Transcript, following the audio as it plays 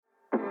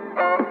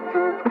Hi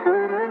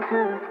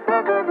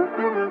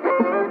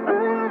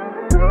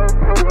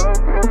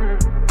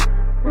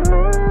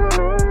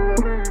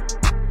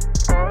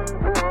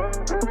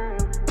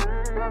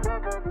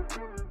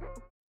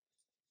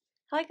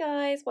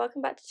guys,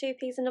 welcome back to Two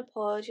Peas in a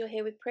Pod. You're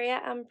here with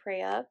Priya and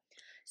Priya.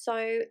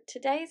 So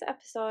today's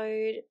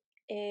episode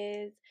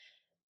is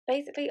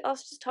basically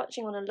us just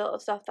touching on a lot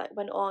of stuff that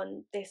went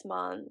on this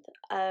month.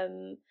 There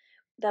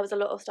was a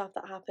lot of stuff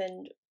that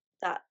happened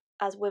that,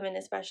 as women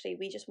especially,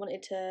 we just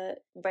wanted to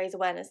raise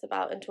awareness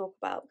about and talk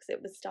about, because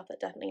it was stuff that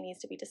definitely needs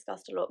to be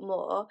discussed a lot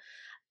more.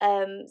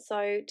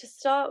 So to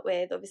start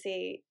with,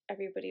 obviously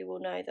everybody will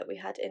know that we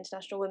had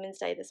International Women's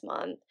Day this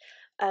month,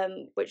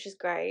 which is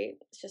great.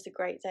 It's just a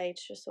great day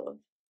to just sort of,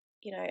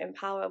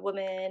 empower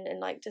women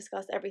and like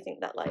discuss everything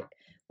that like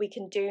we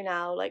can do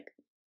now, like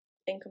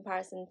in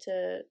comparison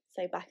to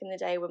say back in the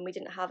day when we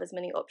didn't have as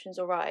many options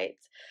or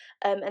rights.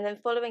 And then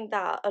following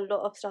that, a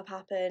lot of stuff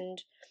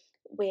happened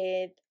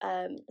with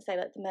say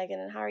like the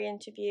Meghan and Harry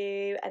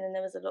interview, and then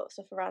there was a lot of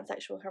stuff around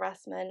sexual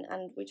harassment,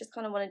 and we just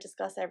kind of want to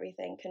discuss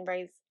everything and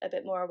raise a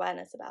bit more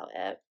awareness about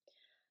it.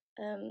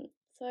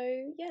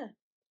 So yeah,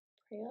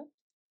 Priya,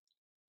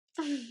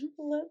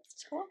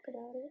 let's talk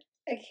about it.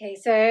 Okay,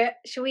 so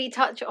should we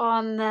touch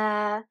on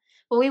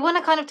we want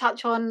to kind of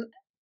touch on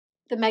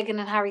the Meghan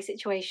and Harry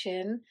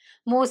situation,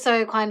 more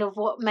so kind of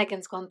what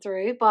Meghan's gone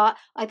through, but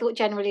I thought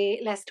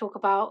generally let's talk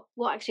about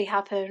what actually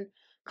happened,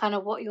 kind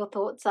of what your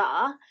thoughts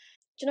are.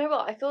 Do you know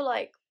what? I feel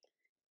like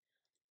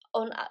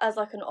as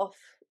like an off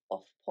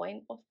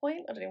point, I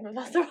don't even know if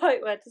that's the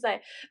right word to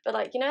say, but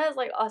like, as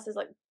like us as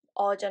like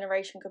our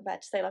generation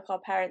compared to say like our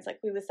parents, like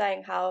we were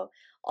saying how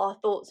our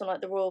thoughts on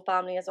like the royal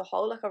family as a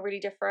whole like are really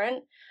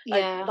different.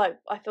 Like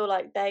I feel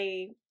like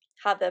they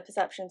have their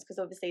perceptions because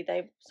obviously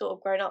they've sort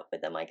of grown up with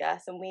them, I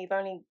guess, and we've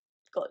only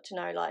got to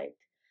know like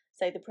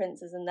say the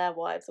princes and their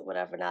wives or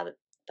whatever now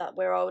that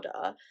we're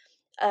older.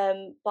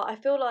 But I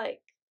feel like,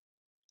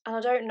 and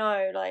I don't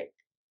know, like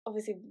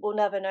obviously we'll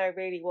never know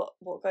really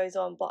what goes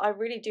on, but I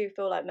really do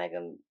feel like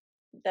Meghan,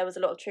 there was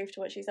a lot of truth to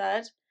what she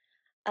said,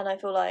 and I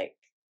feel like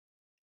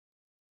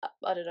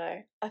I don't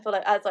know. I feel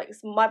like as like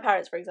my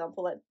parents, for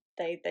example, like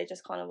they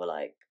just kind of were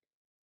like,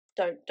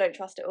 don't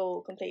trust it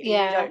all completely.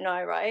 Yeah. You don't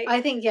know, right? I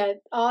think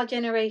our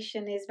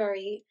generation is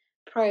very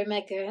pro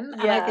Meghan,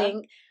 and I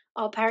think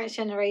our parents'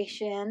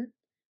 generation,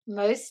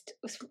 most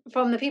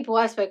from the people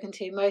I've spoken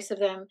to, most of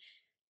them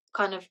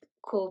kind of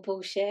call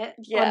bullshit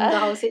on the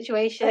whole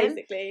situation,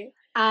 basically.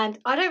 And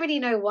I don't really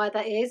know why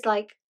that is.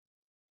 Like,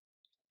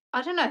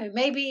 I don't know,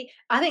 maybe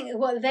I think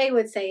what they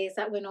would say is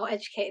that we're not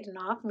educated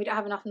enough and we don't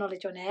have enough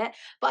knowledge on it,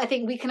 but I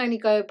think we can only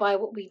go by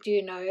what we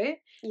do know.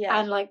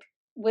 And like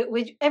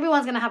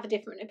everyone's going to have a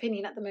different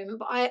opinion at the moment,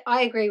 but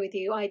I agree with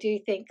you. I do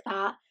think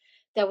that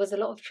there was a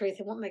lot of truth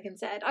in what Meghan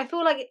said. I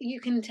feel like you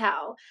can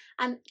tell,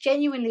 and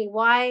genuinely,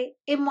 why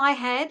in my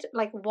head,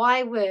 like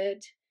why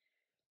would,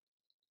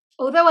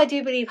 although I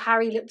do believe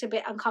Harry looked a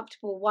bit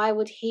uncomfortable, why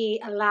would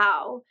he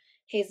allow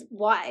his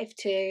wife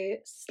to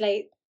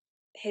slate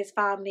his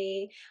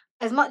family?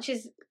 As much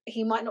as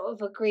he might not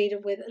have agreed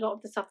with a lot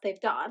of the stuff they've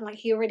done, like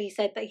he already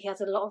said that he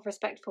has a lot of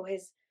respect for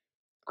his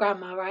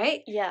grandma,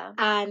 right? Yeah.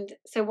 And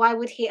so why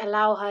would he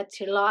allow her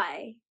to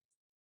lie?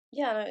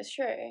 Yeah, no, it's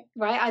true.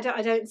 Right?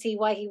 I don't see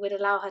why he would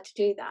allow her to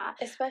do that.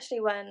 Especially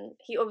when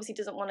he obviously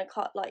doesn't want to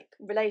cut like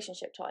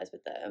relationship ties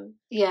with them.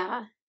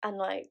 Yeah. And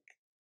like,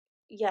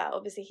 yeah,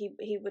 obviously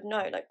he would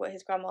know like what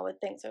his grandma would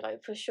think. So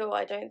like for sure,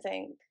 I don't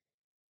think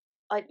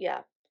I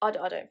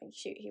don't think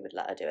he would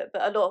let her do it.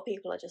 But a lot of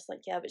people are just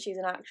like, yeah, but she's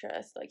an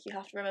actress. Like you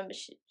have to remember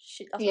she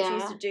that's what she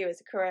used to do as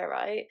a career,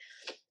 right?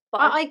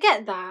 But I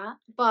get that,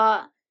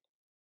 but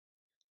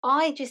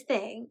I just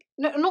think,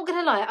 no, I'm not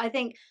gonna lie, I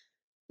think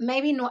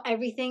maybe not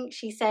everything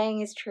she's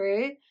saying is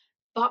true,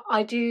 but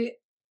I do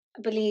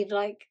believe,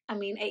 like, I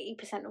mean,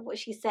 80% of what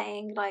she's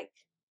saying, like,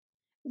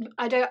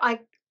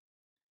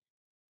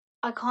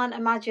 I can't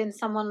imagine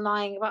someone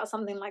lying about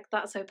something like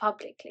that so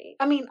publicly.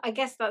 I mean, I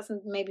guess that's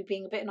maybe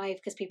being a bit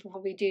naive because people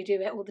probably do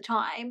it all the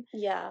time.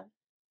 Yeah.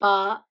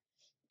 But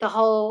the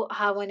whole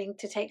her wanting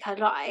to take her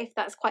life,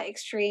 that's quite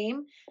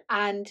extreme.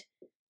 And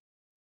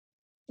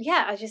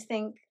yeah, I just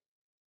think,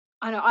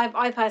 I know,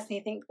 I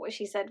personally think what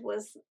she said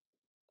was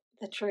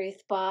the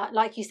truth. But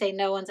like you say,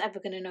 no one's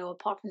ever going to know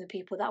apart from the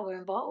people that were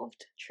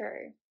involved.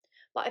 True.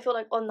 But I feel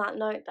like on that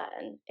note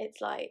then, it's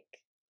like,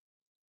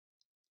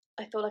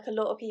 I feel like a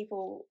lot of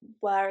people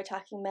were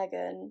attacking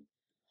Meghan,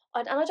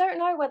 and I don't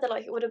know whether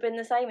like it would have been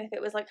the same if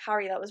it was like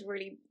Harry that was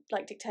really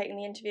like dictating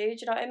the interview. Do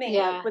you know what I mean?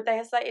 Yeah. Like, would they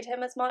have slated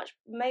him as much?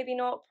 Maybe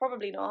not.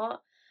 Probably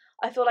not.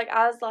 I feel like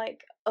as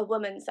like a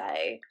woman,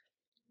 say,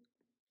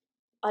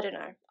 I don't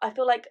know. I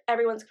feel like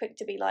everyone's quick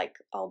to be like,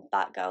 oh,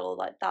 that girl or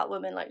like that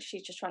woman, like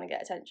she's just trying to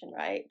get attention,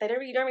 right?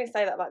 You don't really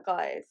say that about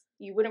guys.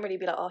 You wouldn't really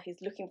be like, oh, he's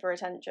looking for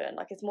attention.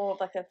 Like it's more of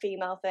like a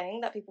female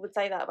thing that people would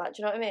say that about.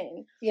 Do you know what I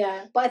mean?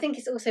 Yeah, but I think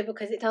it's also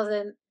because it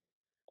doesn't.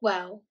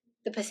 Well,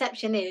 the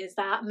perception is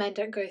that men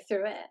don't go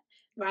through it,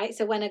 right?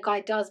 So when a guy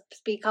does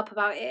speak up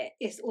about it,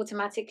 it's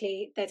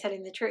automatically they're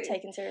telling the truth,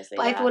 taken seriously.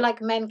 But I feel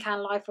like men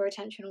can lie for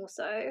attention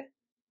also.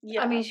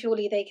 Yeah. I mean,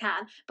 surely they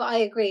can. But I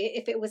agree,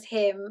 if it was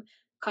him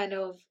kind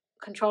of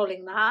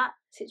controlling that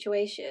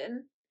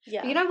situation.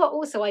 Yeah. But you know what,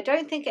 also, I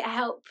don't think it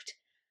helped.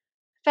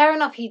 Fair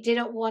enough, he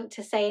didn't want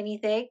to say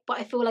anything, but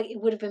I feel like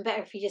it would have been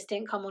better if he just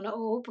didn't come on at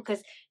all,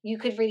 because you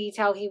could really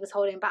tell he was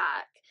holding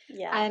back.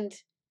 Yeah. And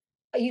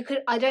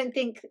I don't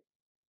think,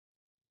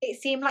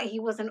 it seemed like he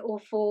wasn't all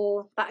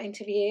for that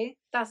interview.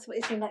 That's what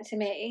it seemed like to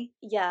me.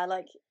 Yeah,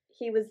 like,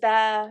 he was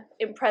there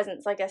in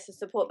presence, I guess, to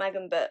support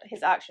Meghan, but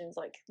his actions,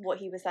 like, what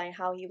he was saying,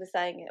 how he was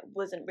saying it,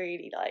 wasn't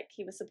really, like,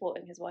 he was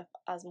supporting his wife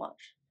as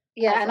much.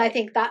 Yeah, and I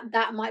think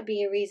that might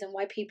be a reason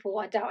why people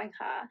are doubting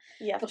her.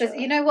 Yeah, because sure.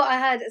 you know what I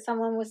heard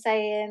someone was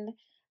saying,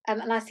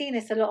 and I've seen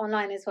this a lot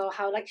online as well,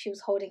 how like she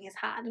was holding his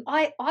hand.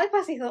 And I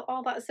personally thought,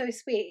 oh, that's so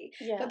sweet.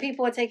 Yeah. But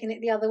people are taking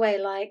it the other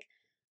way, like,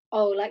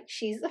 oh, like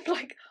she's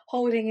like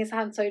holding his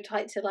hand so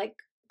tight to like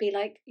be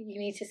like, you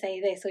need to say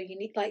this, or you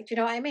need, like, do you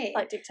know what I mean?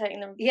 Like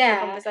dictating the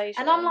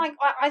conversation. And I'm like,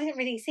 I didn't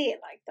really see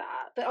it like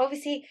that. But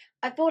obviously,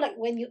 I feel like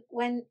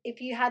if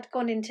you had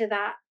gone into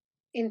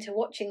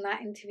watching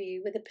that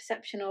interview with the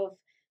perception of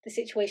the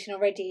situation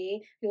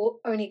already, you're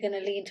only going to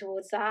lean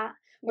towards that.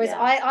 Whereas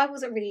I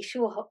wasn't really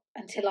sure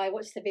until I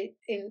watched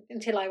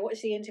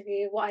the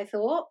interview what I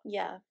thought.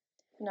 Yeah,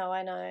 no,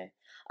 I know.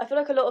 I feel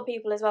like a lot of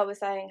people as well were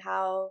saying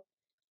how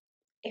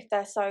if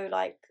they're so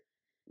like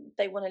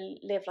they want to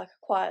live like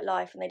a quiet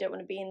life and they don't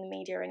want to be in the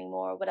media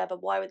anymore or whatever,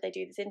 why would they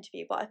do this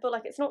interview? But I feel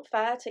like it's not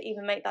fair to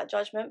even make that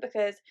judgment,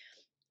 because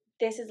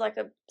this is like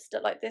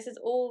this is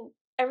all,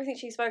 everything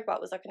she spoke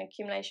about was like an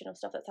accumulation of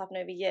stuff that's happened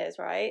over years,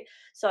 right?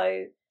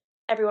 So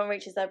everyone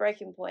reaches their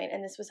breaking point,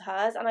 and this was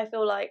hers. And I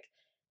feel like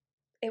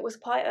it was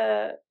quite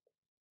a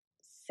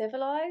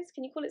civilized,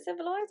 can you call it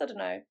civilized? I don't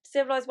know,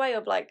 civilized way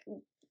of like,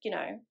 you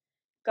know,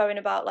 going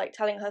about like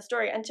telling her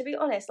story. And to be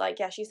honest, like,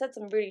 yeah, she said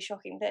some really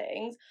shocking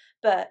things,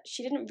 but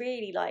she didn't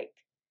really like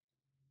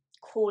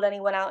call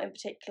anyone out in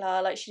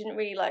particular. Like, she didn't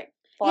really like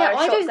fire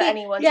shots at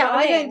anyone. Yeah,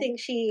 I mean? don't think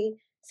she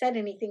said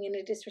anything in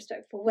a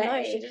disrespectful way.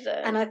 No, she didn't.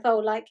 And I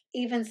felt like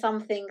even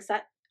some things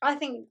that I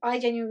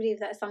genuinely believe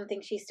that some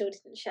things she still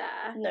didn't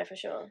share. No, for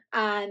sure.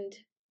 And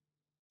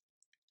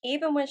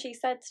even when she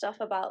said stuff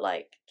about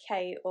like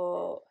Kate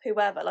or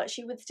whoever, like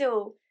she would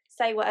still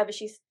say whatever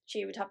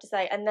she would have to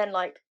say, and then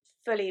like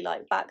fully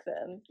like back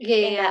them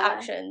in their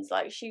actions.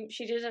 Like she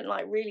didn't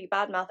like really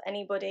badmouth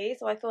anybody.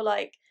 So I feel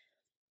like,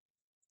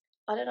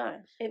 I don't know,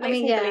 it makes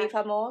me believe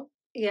her more.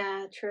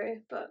 Yeah, true,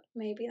 but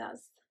maybe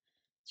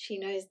she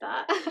knows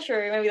that.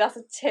 True, maybe that's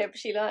a tip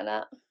she learned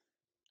at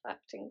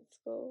acting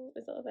school,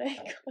 is that what they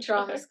call it?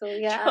 Drama school,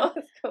 yeah. Drama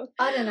school.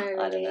 I don't know, really.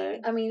 I don't know.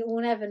 I mean,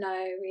 we'll never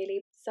know,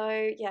 really.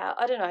 So yeah,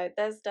 I don't know,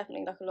 there's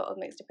definitely like a lot of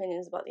mixed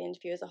opinions about the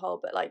interview as a whole,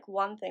 but like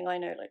one thing I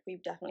know like we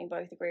definitely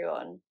both agree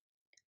on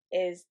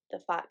is the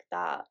fact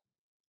that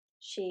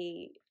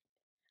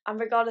and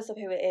regardless of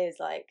who it is,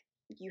 like,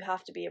 you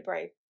have to be a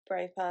brave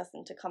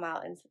person to come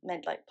out and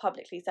like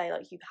publicly say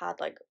like you've had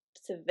like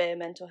severe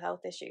mental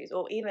health issues,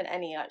 or even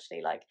any,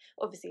 actually. Like,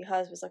 obviously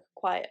hers was like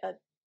quite a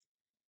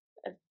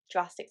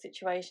drastic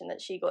situation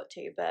that she got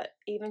to, but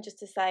even just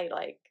to say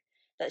like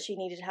that she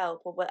needed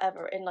help or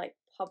whatever in like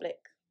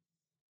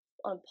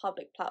on a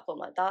public platform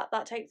like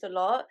that takes a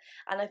lot.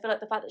 And I feel like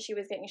the fact that she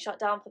was getting shut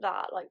down for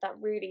that, like, that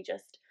really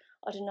just,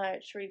 I don't know,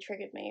 it just really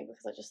triggered me,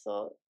 because I just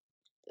thought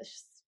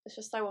it's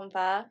just so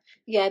unfair.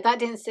 Yeah, that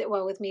didn't sit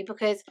well with me,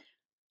 because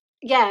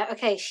yeah,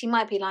 okay, she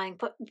might be lying,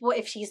 but what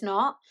if she's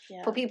not?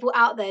 Yeah. For people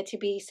out there to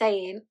be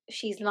saying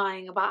she's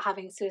lying about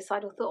having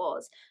suicidal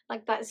thoughts,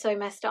 like, that's so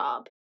messed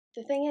up.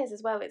 The thing is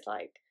as well, it's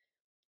like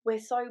we're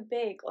so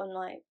big on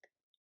like,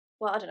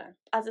 well, I don't know,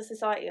 as a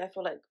society I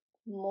feel like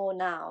more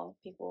now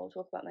people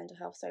talk about mental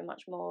health so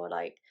much more.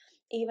 Like,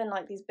 even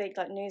like these big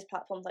like news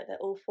platforms, like they're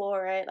all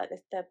for it, like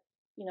they're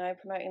you know,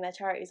 promoting their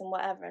charities and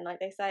whatever, and like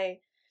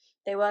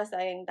they were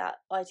saying that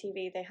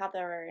ITV, they have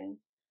their own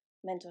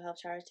mental health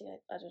charity,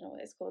 I don't know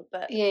what it's called,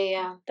 but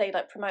yeah, they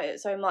like promote it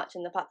so much,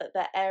 in the fact that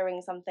they're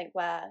airing something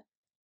where,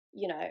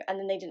 you know, and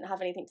then they didn't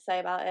have anything to say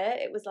about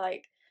it. It was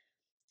like,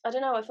 I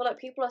don't know, I feel like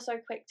people are so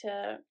quick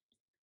to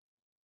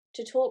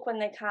talk when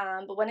they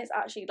can, but when it's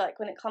actually like,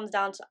 when it comes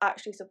down to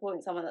actually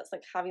supporting someone that's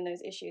like having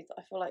those issues,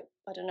 I feel like,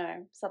 I don't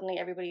know, suddenly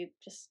everybody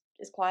just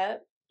is quiet.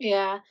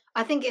 Yeah,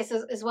 I think it's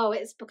as well,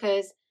 it's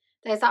because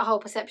there's that whole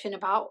perception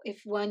about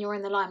if when you're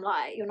in the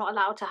limelight, you're not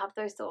allowed to have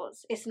those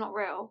thoughts. It's not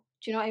real.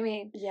 Do you know what I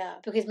mean? Yeah.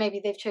 Because maybe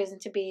they've chosen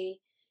to be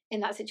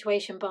in that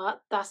situation,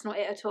 but that's not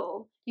it at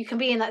all. You can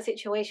be in that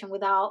situation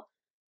without,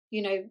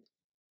 you know,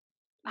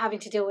 having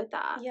to deal with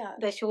that. Yeah.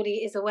 There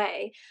surely is a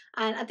way.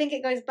 And I think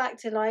it goes back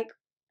to, like,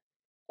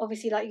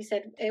 obviously, like you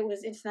said, it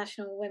was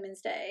International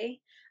Women's Day,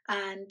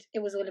 and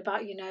it was all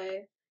about, you know,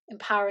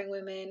 empowering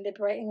women,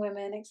 liberating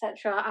women,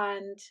 etc.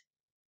 And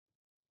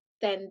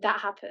then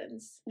that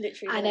happens.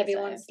 Literally. And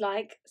everyone's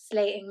like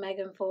slating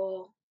Meghan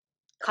for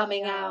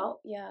coming out.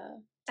 Yeah.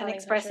 And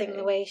expressing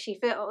the way she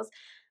feels.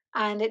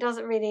 And it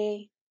doesn't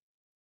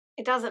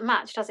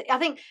match, does it? I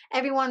think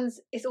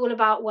it's all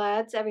about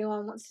words.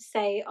 Everyone wants to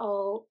say,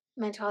 oh,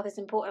 mental health is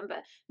important,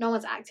 but no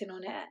one's acting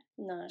on it.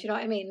 No. Do you know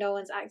what I mean? No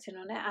one's acting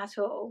on it at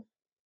all.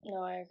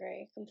 No, I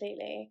agree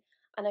completely.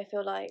 And I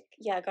feel like,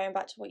 yeah, going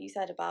back to what you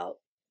said about,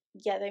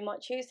 yeah, they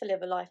might choose to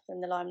live a life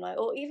in the limelight,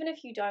 or even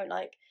if you don't,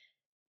 like,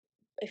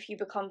 if you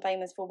become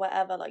famous for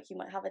whatever, like, you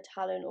might have a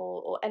talent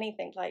or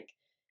anything. Like,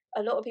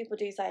 a lot of people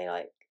do say,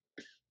 like,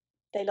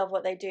 they love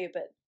what they do,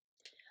 but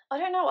I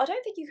don't know. I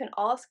don't think you can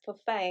ask for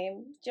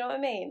fame. Do you know what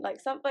I mean? Like,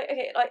 some, like,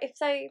 okay, like, if,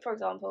 say, for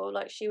example,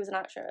 like, she was an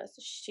actress,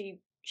 she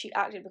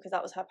acted because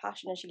that was her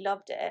passion and she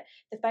loved it.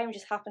 The fame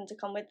just happened to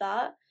come with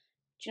that.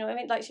 Do you know what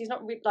I mean? Like, she's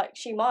not like,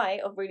 she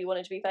might have really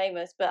wanted to be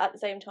famous, but at the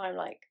same time,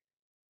 like,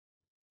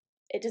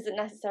 it doesn't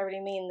necessarily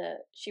mean that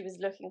she was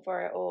looking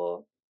for it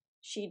or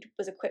she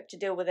was equipped to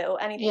deal with it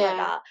or anything like Yeah.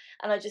 that.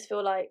 And I just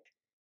feel like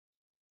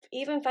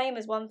even fame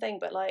is one thing,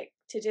 but like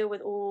to deal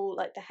with all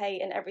like the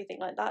hate and everything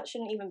like that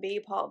shouldn't even be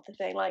part of the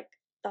thing. Like,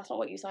 that's not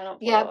what you sign up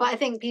for. Yeah, but I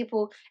think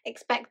people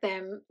expect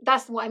them.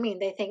 That's what I mean.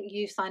 They think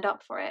you signed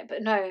up for it,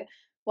 but no.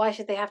 Why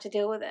should they have to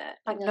deal with it?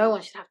 Like, no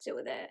one should have to deal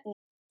with it.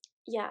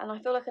 Yeah, and I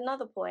feel like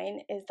another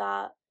point is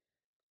that,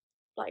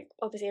 like,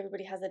 obviously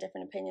everybody has their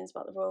different opinions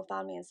about the royal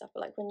family and stuff, but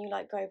like when you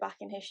like go back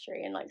in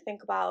history and like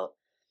think about,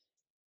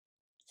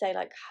 say,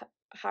 like,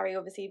 Harry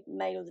obviously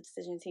made all the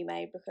decisions he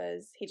made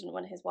because he didn't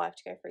want his wife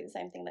to go through the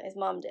same thing that his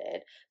mum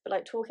did. But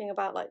like talking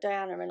about like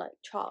Diana and like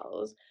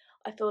Charles,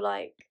 I feel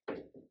like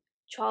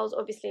Charles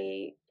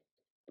obviously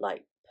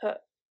like put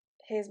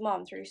his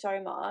mum through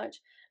so much.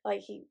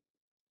 Like, he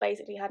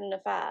basically had an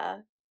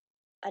affair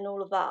and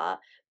all of that,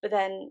 but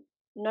then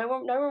no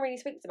one really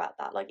speaks about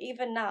that. Like,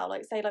 even now,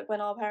 like, say, like,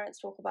 when our parents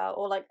talk about,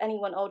 or like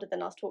anyone older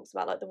than us talks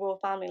about like the royal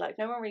family, like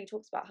no one really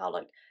talks about how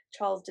like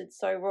Charles did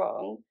so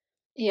wrong.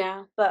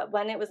 Yeah. But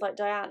when it was like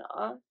Diana,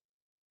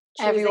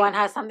 Everyone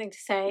has something to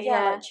say.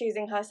 yeah, Yeah. like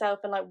choosing herself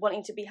and like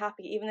wanting to be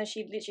happy, even though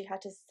she literally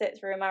had to sit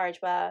through a marriage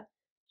where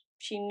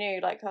she knew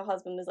like her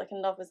husband was like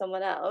in love with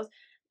someone else.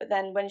 But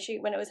then when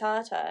it was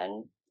her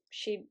turn,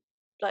 she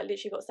like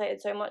literally got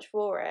stated so much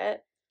for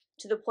it,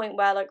 to the point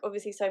where like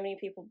obviously so many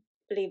people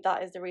believe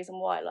that is the reason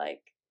why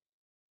like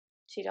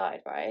she died,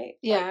 right? Like,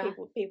 Yeah.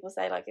 people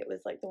say like it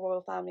was like the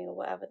royal family or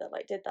whatever that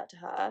like did that to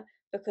her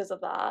because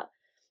of that.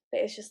 But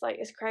it's just like,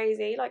 it's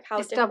crazy like how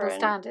It's different, double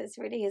standards,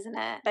 really, isn't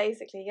it?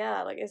 basically.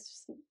 Yeah, like, it's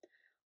just,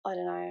 I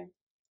don't know.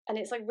 And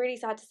it's like really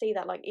sad to see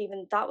that like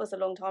even that was a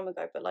long time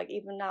ago, but like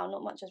even now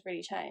not much has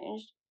really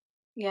changed.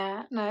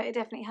 Yeah. No, it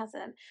definitely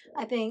hasn't.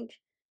 I think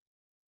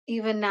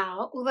even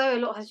now, although a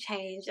lot has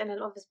changed and a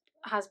lot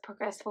has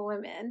progressed for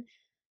women,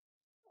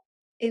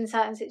 in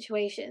certain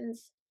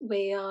situations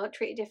we are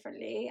treated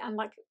differently. And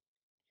like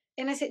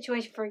in a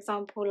situation, for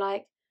example,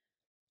 like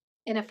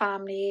in a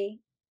family,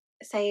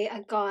 say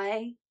a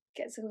guy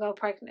gets a girl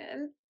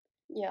pregnant,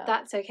 Yeah.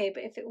 that's okay.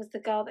 But if it was the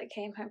girl that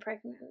came home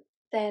pregnant,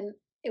 then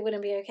it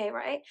wouldn't be okay,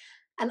 right?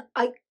 And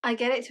I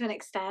get it to an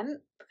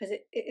extent because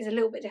it is a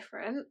little bit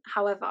different.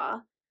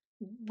 However,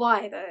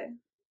 why though?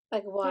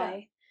 Like, Yeah.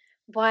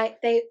 why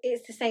they,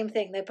 it's the same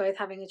thing, they're both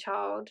having a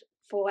child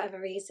for whatever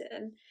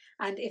reason.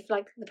 And if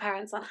like the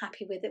parents aren't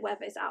happy with it,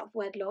 whether it's out of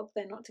wedlock,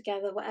 they're not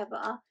together,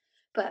 whatever,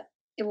 but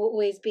it will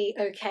always be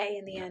okay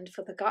in the end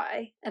for the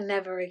guy and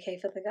never okay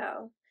for the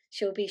girl.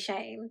 She'll be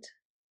shamed.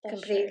 That's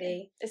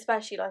Completely. true.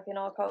 Especially like in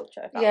our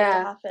culture, if that was to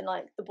Yeah. happen,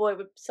 like the boy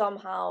would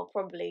somehow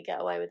probably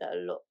get away with it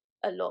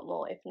a lot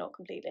more, if not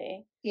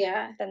completely,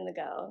 Yeah. than the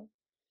girl,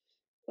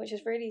 which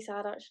is really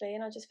sad actually.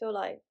 And I just feel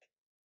like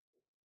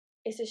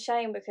it's a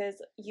shame because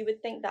you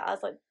would think that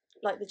as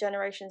like the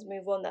generations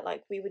move on, that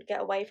like we would get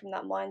away from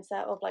that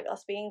mindset of like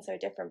us being so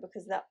different,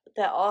 because that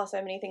there are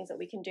so many things that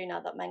we can do now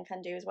that men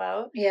can do as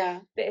well. Yeah.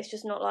 But it's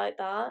just not like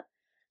that.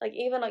 Like,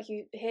 even like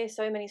you hear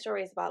so many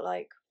stories about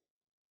like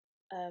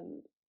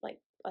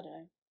I don't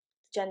know,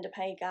 gender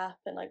pay gap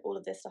and like all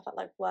of this stuff at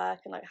like work,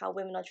 and like how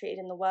women are treated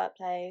in the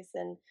workplace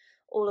and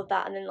all of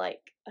that. And then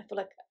like I feel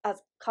like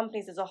as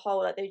companies as a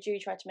whole, like they do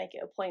try to make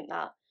it a point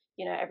that,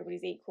 you know,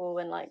 everybody's equal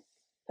and like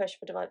push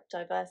for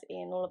diversity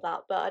and all of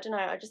that. But I don't know,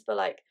 I just feel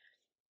like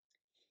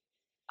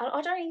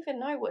I don't even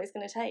know what it's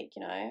going to take,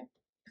 you know,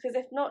 because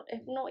if not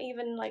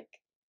even like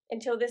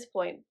until this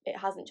point it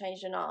hasn't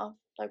changed enough.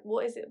 Like,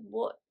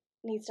 what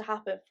needs to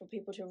happen for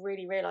people to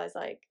really realize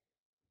like,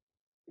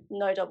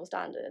 no double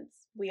standards,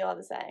 we are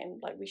the same,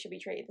 like we should be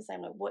treated the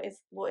same? Like, what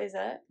is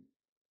it?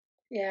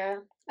 Yeah.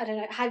 I don't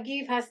know. Have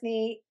you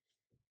personally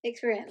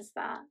experienced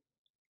that?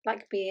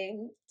 Like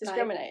being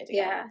Discriminated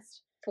yeah,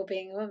 against? for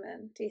being a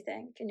woman, do you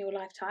think, in your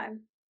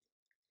lifetime?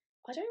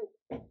 I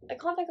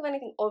can't think of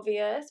anything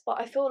obvious, but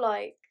I feel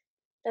like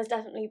there's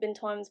definitely been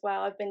times where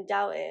I've been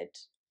doubted,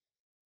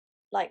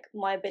 like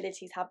my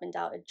abilities have been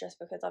doubted just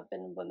because I've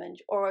been a woman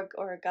or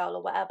a girl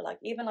or whatever. Like,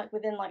 even like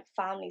within like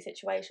family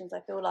situations,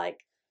 I feel like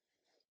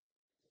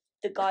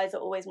the guys are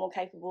always more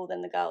capable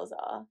than the girls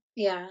are.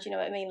 Yeah. Do you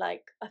know what I mean?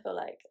 Like, I feel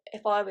like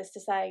if I was to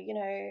say, you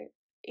know,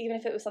 even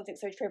if it was something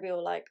so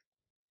trivial like,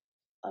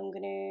 I'm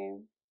gonna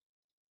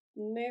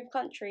move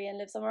country and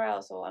live somewhere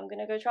else, or I'm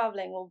gonna go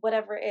traveling, or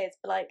whatever it is,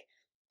 but like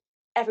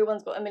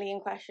everyone's got a million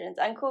questions.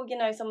 And cool, you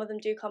know, some of them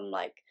do come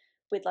like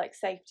with like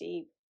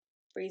safety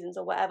reasons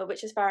or whatever,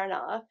 which is fair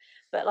enough.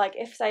 But like,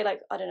 if say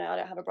like, I don't know, I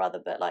don't have a brother,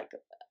 but like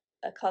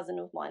a cousin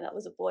of mine that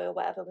was a boy or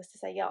whatever was to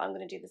say, yeah, I'm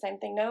going to do the same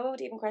thing, no one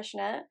would even question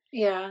it.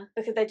 Yeah.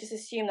 Because they just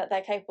assume that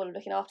they're capable of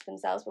looking after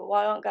themselves. But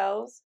why aren't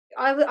girls?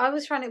 I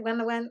was trying to,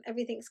 when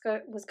everything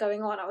was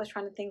going on, I was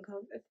trying to think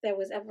of if there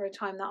was ever a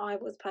time that I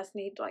was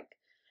personally like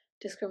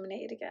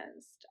discriminated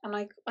against, and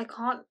I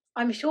can't.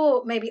 I'm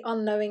sure maybe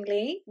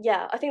unknowingly.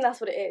 Yeah, I think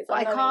that's what it is. But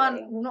I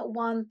can't. Not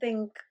one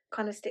thing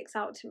kind of sticks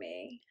out to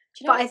me.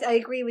 Do you know but I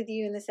agree with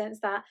you in the sense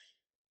that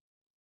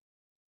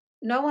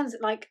no one's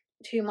like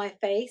to my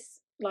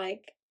face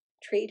like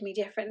treated me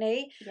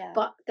differently. Yeah.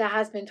 But there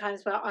has been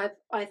times where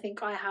I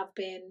think I have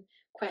been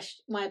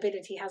my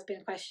ability has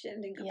been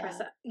questioned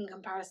in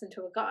comparison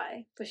to a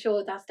guy. For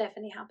sure, that's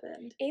definitely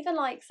happened. Even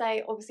like,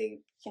 say,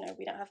 obviously, you know,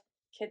 we don't have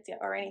kids yet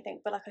or anything,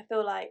 but like I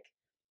feel like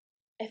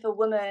if a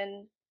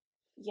woman,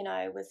 you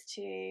know, was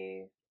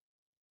to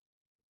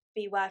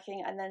be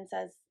working and then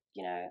says,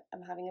 you know,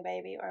 I'm having a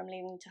baby or I'm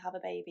leaving to have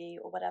a baby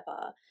or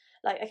whatever,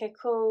 like, okay,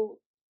 cool,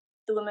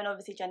 the woman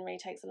obviously generally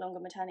takes a longer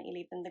maternity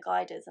leave than the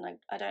guy does, and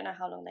I don't know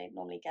how long they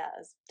normally get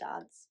as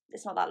dads.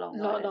 It's not that long.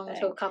 Not long,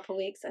 until a couple of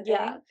weeks, I think.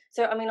 Yeah.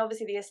 So I mean,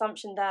 obviously the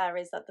assumption there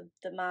is that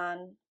the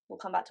man will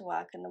come back to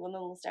work and the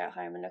woman will stay at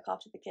home and look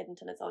after the kid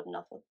until it's old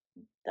enough or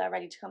they're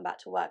ready to come back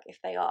to work, if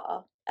they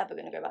are ever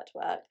going to go back to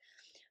work.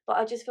 But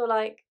I just feel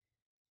like,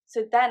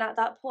 so then at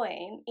that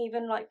point,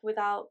 even like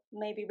without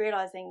maybe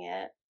realizing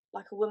it,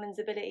 like a woman's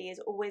ability is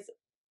always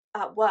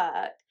at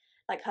work.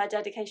 Like her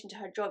dedication to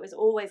her job is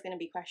always going to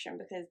be questioned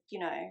because, you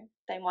know,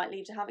 they might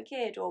leave to have a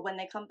kid, or when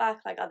they come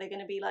back, like, are they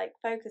going to be like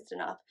focused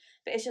enough?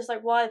 But it's just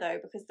like, why though?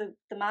 Because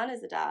the man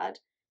is a dad.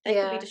 They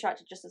could be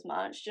distracted just as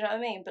much. Do you know what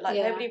I mean? But like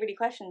nobody really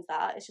questions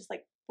that. It's just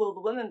like, will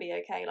the woman be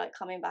okay, like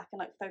coming back and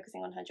like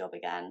focusing on her job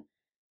again?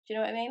 Do you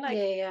know what I mean? Like,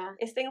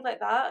 it's things like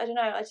that. I don't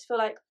know. I just feel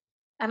like,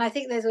 and I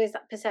think there's always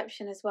that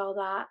perception as well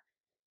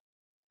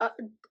that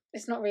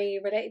it's not really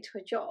related to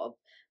a job,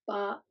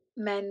 but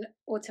men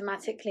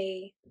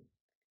automatically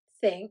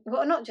think,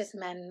 well, not just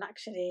men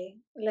actually,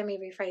 let me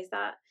rephrase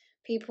that,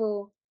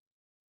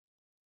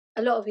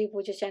 a lot of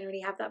people just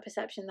generally have that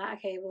perception that,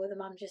 okay, well, the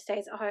mum just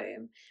stays at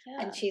home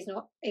and she's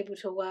not able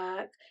to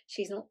work,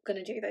 she's not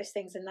going to do those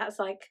things, and that's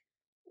like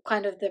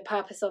kind of the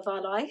purpose of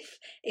our life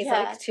is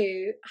like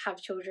to have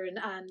children,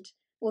 and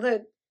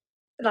although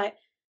like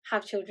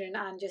have children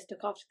and just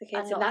look after the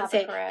kids and that's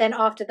it, then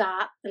after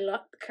that the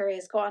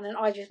career's gone, and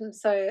I just am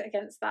so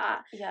against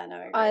that.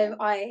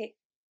 I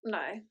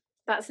no,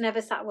 that's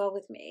never sat well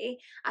with me.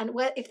 And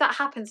if that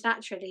happens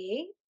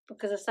naturally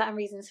because of certain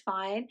reasons,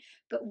 fine,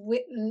 but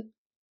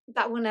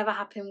that will never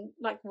happen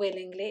like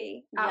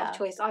willingly out of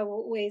choice. I will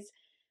always,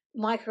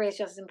 my career is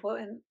just as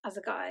important as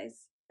a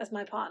guy's, as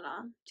my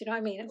partner. Do you know what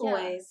I mean?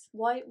 Always.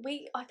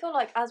 I feel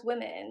like as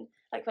women,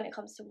 like when it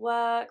comes to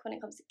work, when it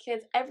comes to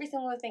kids, every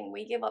single thing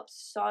we give up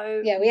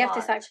so we have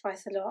to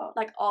sacrifice a lot,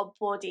 like our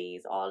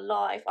bodies, our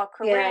life, our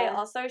career,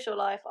 our social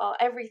life, our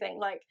everything.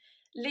 Like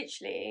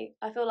literally,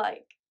 I feel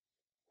like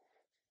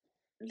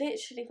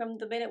literally from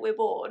the minute we're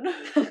born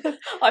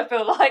I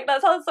feel like,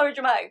 that sounds so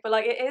dramatic, but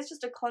like it is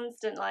just a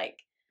constant like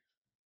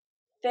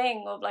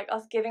thing of like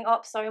us giving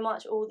up so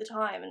much all the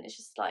time, and it's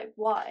just like,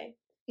 why?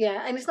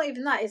 And it's not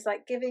even that, it's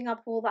like giving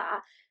up all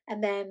that,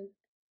 and then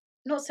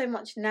not so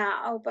much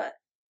now, but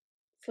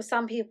for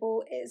some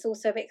people it's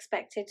also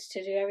expected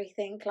to do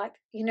everything, like,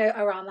 you know,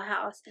 around the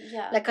house.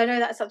 Like I know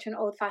that's such an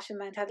old-fashioned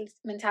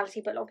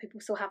mentality, but a lot of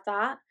people still have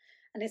that,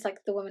 and it's like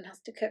the woman has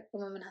to cook, the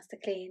woman has to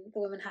clean, the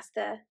woman has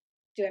to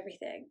do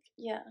everything.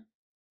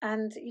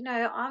 And you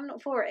know, I'm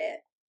not for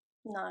it.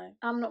 No,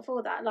 I'm not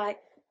for that. Like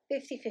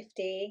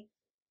 50-50,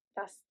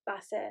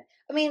 that's it.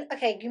 I mean,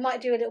 okay, you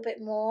might do a little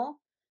bit more,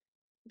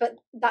 but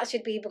that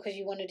should be because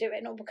you want to do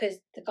it, not because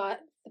the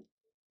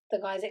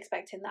guy's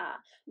expecting that,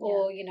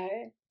 or you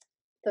know,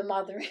 the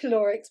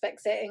mother-in-law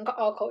expects it. In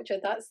our culture,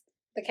 that's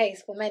the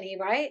case for many,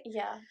 right?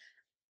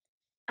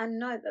 And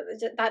no,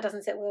 that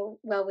doesn't sit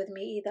well with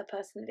me either,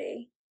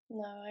 personally.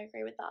 No, I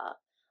agree with that.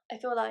 I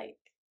feel like,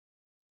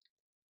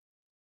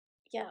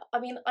 I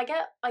mean, I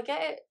get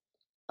it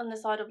on the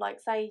side of like,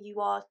 say you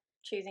are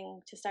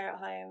choosing to stay at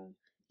home,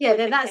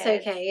 then that's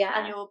okay,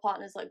 and your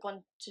partner's like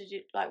gone to do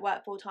like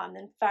work full time,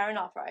 then fair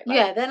enough, right?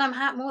 Like, then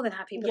I'm more than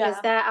happy, because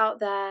they're out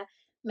there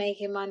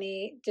making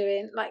money,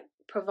 doing like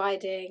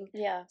providing,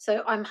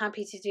 so I'm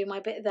happy to do my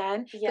bit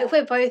then. But if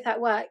we're both at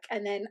work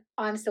and then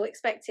I'm still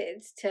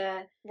expected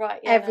to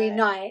every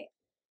night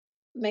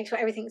make sure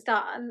everything's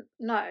done,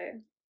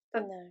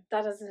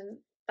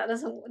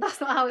 that's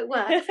not how it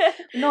works.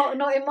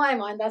 not in my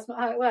mind, that's not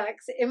how it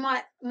works. It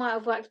might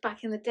have worked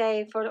back in the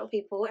day for a lot of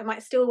people, it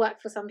might still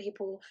work for some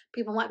people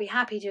might be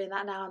happy doing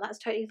that now, and that's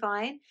totally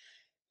fine.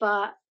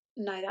 But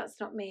no, that's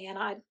not me, and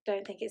I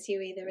don't think it's you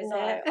either, is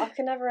it? I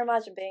can never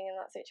imagine being in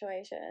that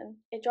situation.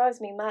 It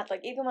drives me mad. Like,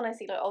 even when I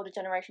see like older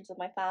generations of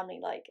my family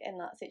like in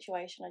that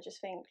situation, I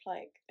just think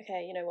like,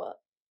 okay, you know what,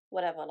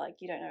 whatever, like,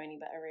 you don't know any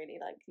better, really.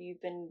 Like,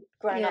 you've been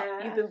grown up,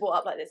 you've been brought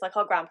up like this, like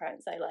our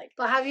grandparents say, like.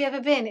 But have you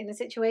ever been in a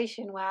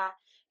situation where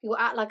you're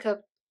at like a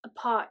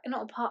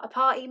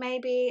party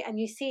maybe, and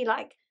you see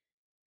like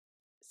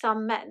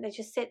some men, they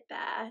just sit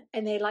there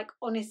and they like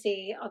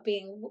honestly are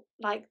being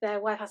like, their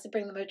wife has to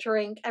bring them a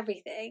drink,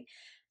 everything,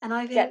 and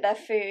I think Get their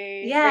food, bring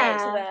it to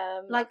yeah,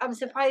 them. like I'm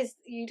surprised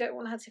you don't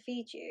want her to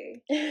feed you.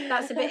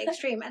 That's a bit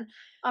extreme. And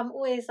I'm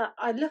always like,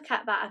 I look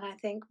at that and I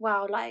think,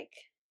 wow, like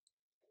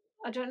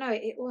I don't know,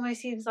 it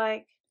almost seems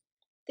like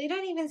they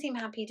don't even seem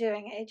happy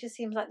doing it. It just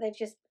seems like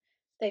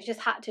they've just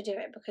had to do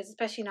it because,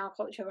 especially in our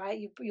culture, right?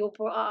 You're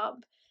brought up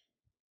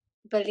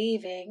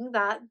believing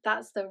that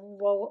that's the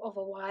role of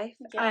a wife,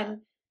 Yeah.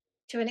 and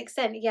to an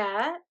extent,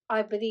 yeah,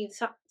 I believe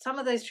some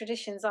of those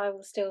traditions I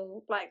will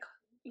still like,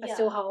 I Yeah.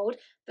 still hold,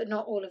 but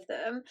not all of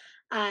them.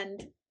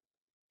 And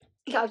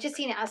yeah, I've just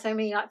seen it at so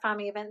many like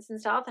family events and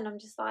stuff, and I'm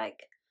just like,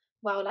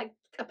 wow, like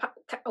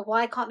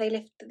why can't they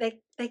lift?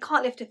 They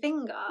can't lift a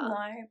finger.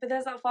 No, but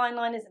there's that fine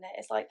line, isn't it?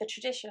 It's like the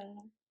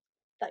tradition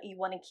that you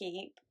want to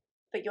keep,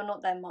 but you're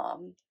not their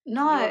mum.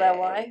 No, you're their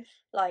wife.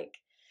 Like,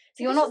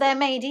 so you're not their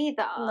maid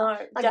either. No,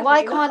 like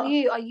why can't not.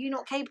 you? Are you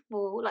not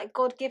capable? Like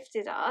God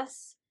gifted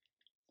us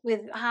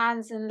with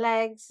hands and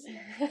legs. Do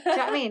you know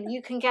what I mean?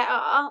 You can get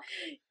up,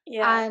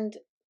 yeah, and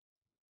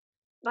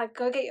like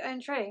go get your own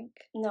drink.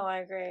 No, I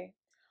agree.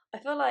 I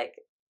feel like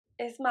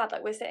it's mad.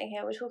 Like we're sitting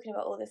here, we're talking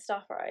about all this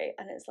stuff, right?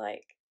 And it's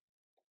like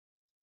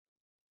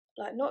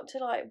not to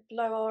like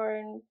blow our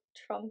own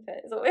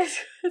trumpet.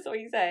 Is what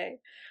you say?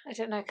 I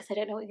don't know because I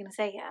don't know what you're gonna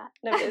say yet.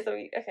 No, but it's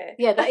okay.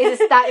 Yeah, that is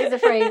a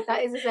phrase.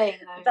 That is a saying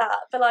though. That,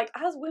 but like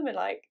as women,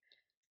 like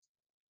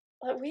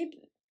we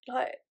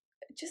like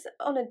just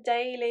on a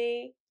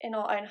daily in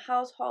our own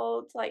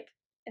households, like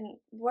and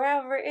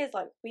wherever it is,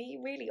 like we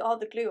really are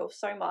the glue of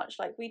so much.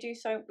 Like we do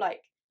so,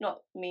 like not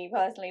me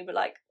personally, but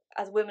like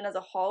as women as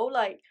a whole.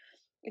 Like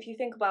if you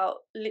think about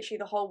literally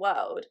the whole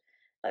world,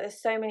 like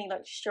there's so many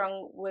like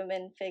strong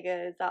women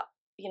figures that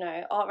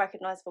are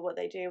recognized for what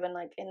they do, and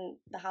like in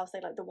the house,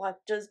 they like the wife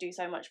does do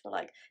so much for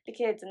like the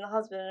kids and the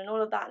husband and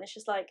all of that, and it's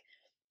just like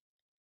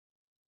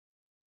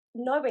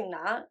knowing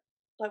that,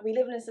 like we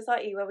live in a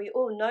society where we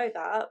all know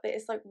that, but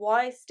it's like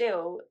why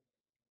still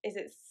is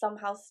it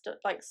somehow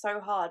like so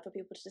hard for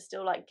people to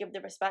still like give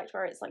the respect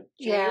where it's like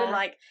due, and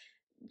like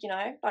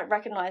like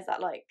recognize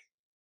that, like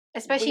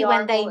especially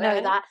when they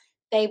know that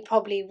they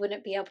probably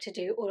wouldn't be able to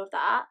do all of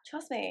that.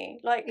 Trust me,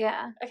 like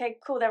yeah, okay,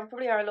 cool, there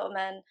probably are a lot of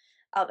men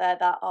out there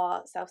that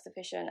are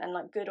self-sufficient, and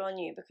like good on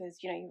you because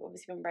you've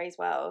obviously been raised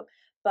well,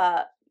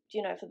 but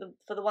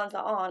for the ones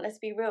that aren't, let's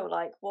be real,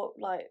 like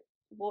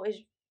what is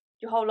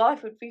your whole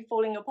life would be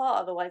falling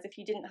apart otherwise if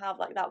you didn't have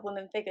like that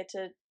woman figure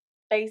to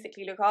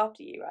basically look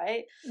after you,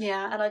 right?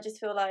 Yeah. And I just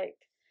feel like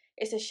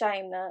it's a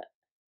shame that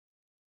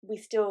we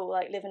still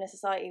like live in a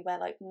society where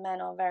like men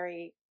are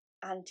very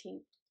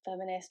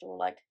anti-feminist, or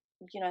like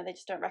they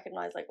just don't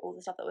recognize like all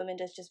the stuff that women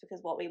does just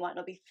because we might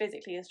not be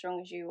physically as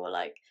strong as you, or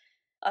like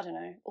I don't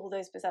know, all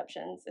those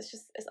perceptions.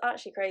 It's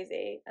actually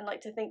crazy. And like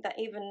to think that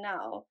even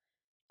now,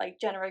 like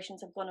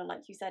generations have gone on,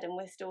 like you said, and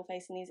we're still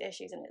facing these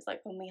issues, and it's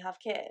like when we have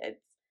kids,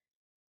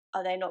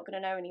 are they not going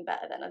to know any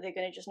better then? Are they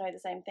going to just know the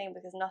same thing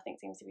because nothing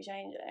seems to be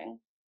changing?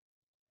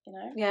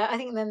 Yeah, I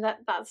think then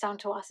that's down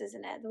to us,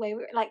 isn't it? The way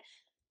we like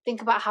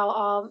think about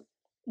how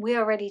we're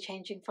already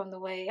changing from the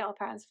way our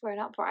parents have grown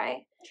up,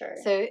 right? True.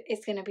 So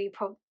it's going to be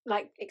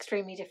like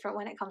extremely different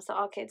when it comes to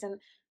our kids, and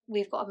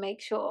we've got to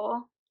make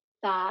sure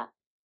that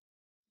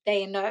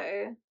they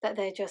know that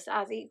they're just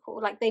as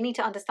equal. Like they need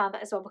to understand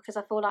that as well, because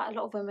I feel like a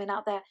lot of women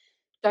out there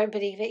don't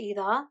believe it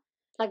either.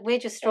 Like we're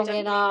just strong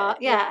in our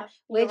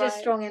we're just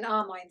strong in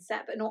our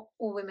mindset, but not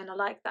all women are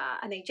like that,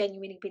 and they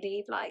genuinely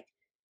believe like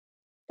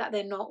that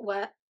they're not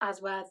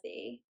as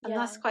worthy, and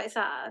that's quite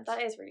sad.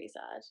 That is really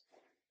sad.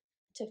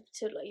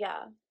 To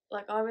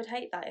like I would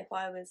hate that if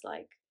I was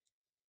like,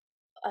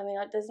 I mean,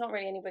 there's not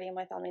really anybody in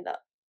my family that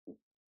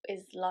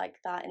is like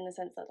that, in the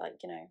sense that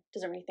like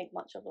doesn't really think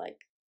much of like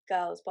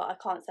girls, but I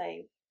can't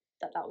say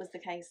that was the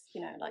case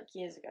like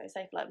years ago.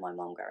 Say for like my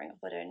mom growing up,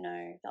 I don't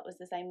know that was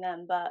the same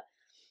then, but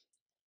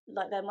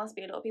like there must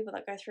be a lot of people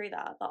that go through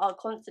that are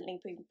constantly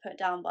being put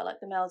down by like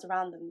the males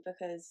around them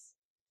because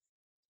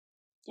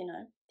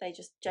they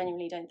just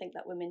genuinely don't think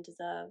that women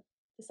deserve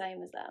the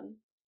same as them,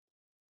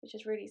 which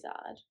is really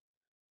sad.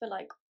 But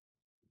like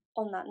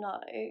on that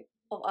note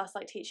of us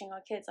like teaching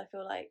our kids, I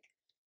feel like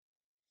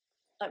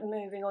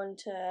moving on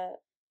to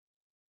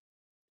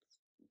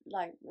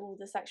like all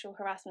the sexual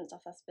harassment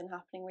stuff that's been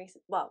happening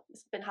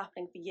it's been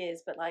happening for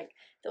years, but like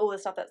all the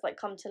stuff that's like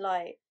come to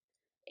light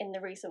in the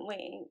recent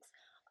weeks,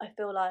 I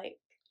feel like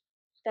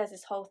there's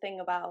this whole thing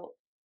about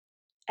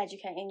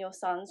educating your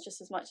sons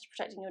just as much as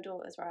protecting your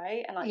daughters,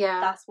 right? And like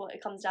that's what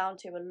it comes down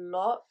to a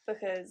lot,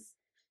 because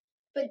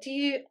but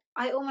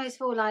I almost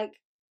feel like,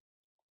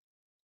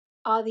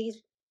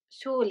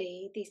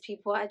 surely these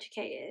people are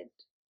educated,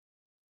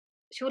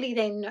 surely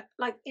they know,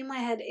 like in my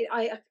head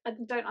I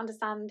don't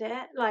understand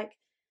it, like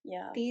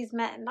these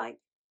men, like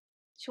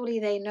surely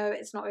they know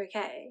it's not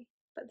okay,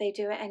 but they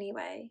do it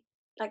anyway.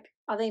 Like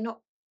are they not,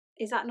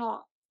 is that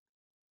not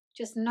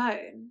just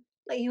known?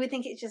 Like you would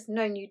think it's just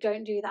known you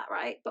don't do that,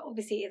 right? But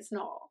obviously it's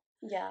not.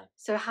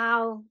 So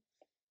how,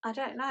 I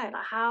don't know,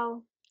 like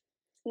how.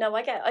 No,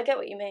 I get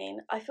what you mean.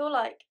 I feel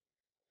like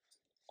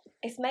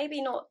it's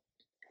maybe not,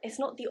 it's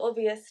not the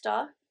obvious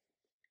stuff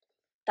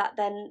that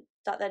then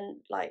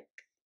like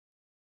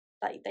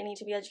that they need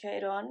to be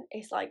educated on.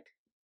 It's like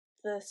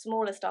the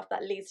smaller stuff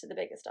that leads to the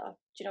bigger stuff.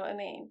 Do you know what I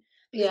mean?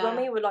 Because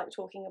when we were like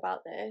talking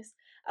about this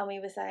and we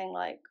were saying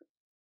like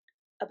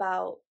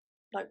about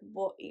like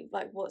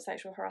what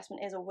sexual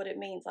harassment is or what it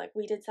means, like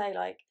we did say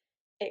like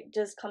it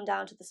does come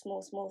down to the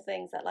small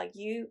things that like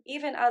you,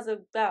 even as a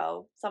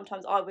girl,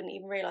 sometimes I wouldn't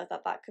even realize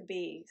that that could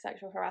be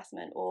sexual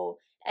harassment or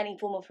any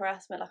form of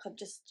harassment. Like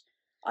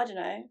I don't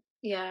know,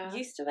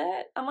 used to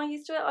it. Am I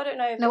used to it? I don't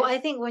know if no, I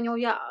think when you're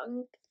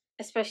young,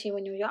 especially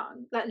when you're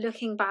young, like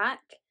looking back,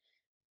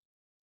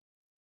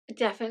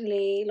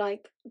 definitely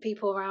like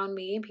people around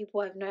me and people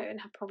I've known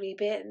have probably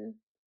been,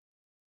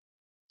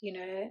 you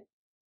know,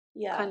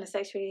 kind of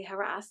sexually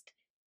harassed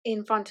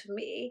in front of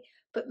me,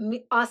 but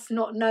us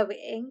not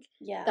knowing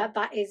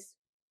that is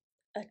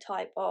a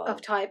type of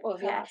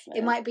harassment.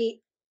 it might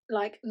be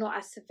like not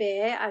as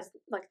severe as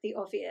like the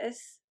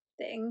obvious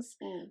things,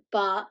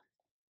 but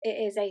it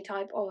is a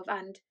type of,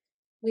 and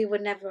we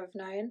would never have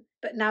known.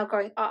 But now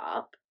growing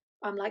up,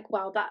 I'm like,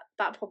 wow,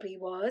 that probably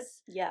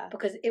was,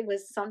 because it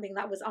was something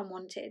that was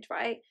unwanted,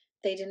 right?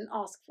 They didn't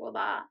ask for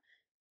that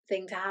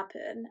thing to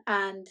happen.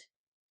 And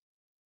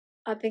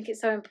I think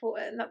it's so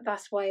important that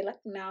that's why like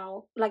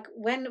now, like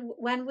when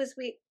was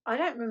we, I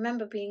don't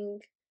remember being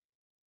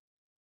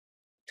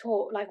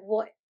taught like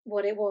what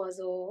it was,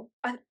 or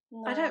I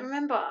don't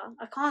remember.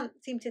 I can't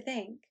seem to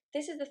think.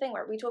 This is the thing,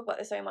 right? We talk about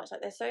this so much.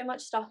 Like, there's so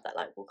much stuff that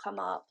like will come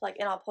up. Like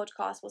in our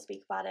podcast, we'll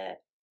speak about it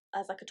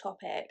as like a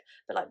topic.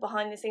 But like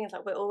behind the scenes,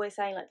 like we're always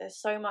saying, like there's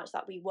so much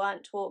that we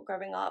weren't taught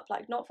growing up.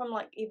 Like not from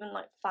like even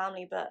like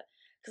family, but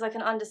because I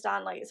can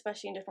understand, like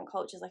especially in different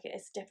cultures, like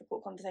it's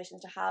difficult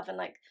conversations to have, and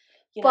like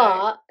you know.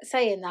 But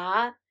saying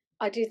that,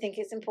 I do think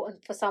it's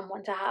important for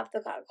someone to have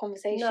the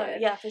conversation. No,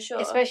 yeah, for sure.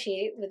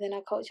 Especially within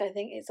our culture, I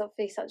think it's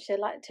obviously such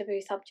a like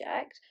taboo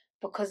subject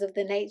because of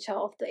the nature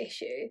of the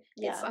issue.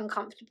 It's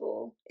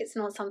uncomfortable. It's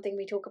not something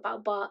we talk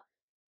about, but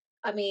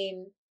I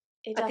mean,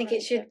 I think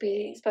it should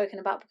be spoken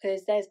about,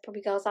 because there's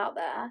probably girls out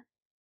there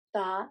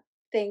that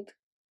think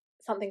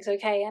something's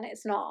okay and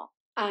it's not,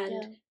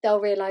 and they'll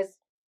realize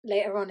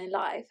later on in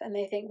life, and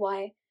they think,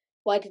 why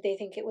did they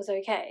think it was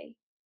okay?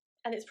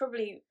 And it's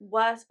probably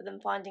worse for them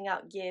finding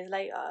out years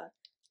later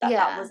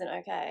that wasn't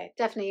okay.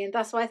 Definitely, and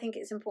that's why I think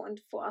it's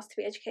important for us to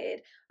be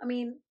educated. I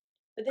mean,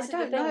 but this I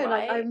don't know.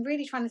 Right? Like, I'm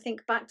really trying to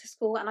think back to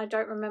school, and I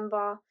don't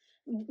remember.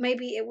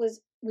 Maybe it was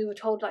we were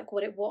told like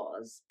what it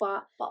was,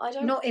 but I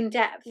don't. Not in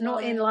depth,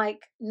 not in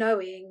like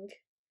knowing,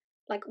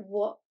 like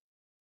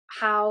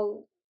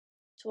how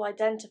to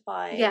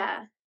identify.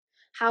 Yeah,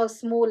 how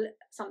small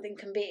something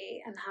can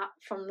be, and how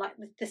from like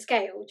the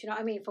scale. Do you know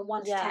what I mean? From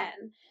 1 to 10.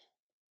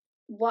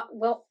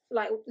 Well,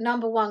 like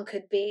number 1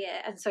 could be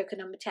it, and so could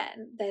number 10.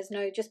 There's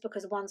no, just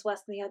because one's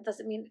worse than the other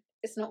doesn't mean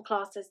it's not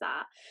classed as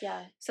that.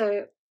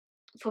 So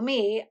for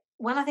me,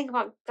 when I think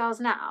about girls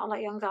now,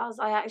 like young girls,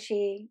 I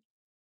actually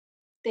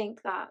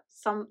think that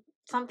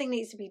something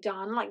needs to be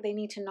done. Like they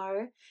need to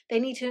know. They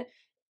need to.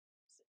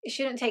 It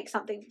shouldn't take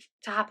something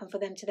to happen for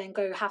them to then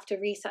go have to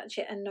research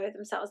it and know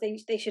themselves.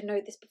 They should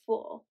know this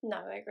before. No,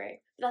 I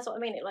agree. That's what I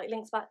mean. It like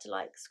links back to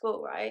like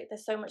school, right?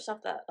 There's so much stuff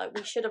that like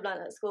we should have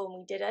learned at school and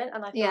we didn't.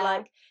 And I feel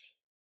like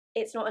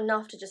it's not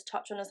enough to just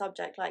touch on a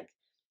subject. Like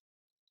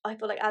I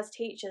feel like as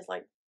teachers,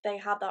 like they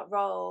have that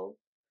role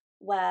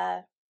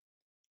where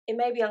it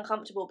may be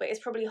uncomfortable, but it's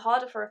probably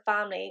harder for a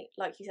family,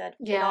 like you said,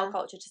 in our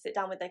culture, to sit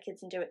down with their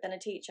kids and do it than a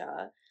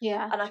teacher.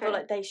 And I feel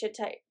like they should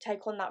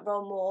take on that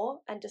role more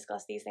and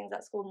discuss these things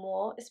at school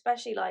more,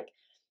 especially like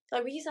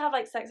we used to have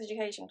like sex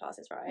education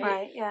classes, right?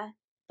 Right, yeah.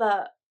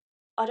 But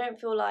I don't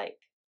feel like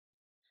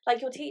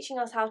you're teaching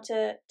us how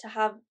to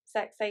have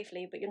sex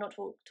safely, but you're not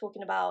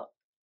talking about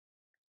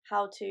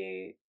how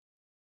to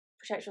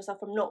protect yourself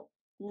from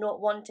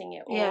not wanting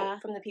it, or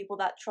from the people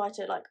that try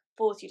to like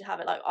force you to have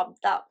it. Like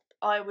that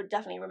I would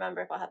definitely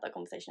remember if I had that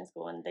conversation in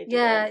school and they didn't.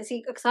 Yeah,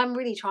 see, because I'm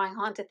really trying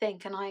hard to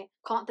think, and I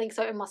can't think,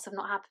 so it must have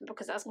not happened,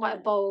 because that's quite a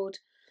bold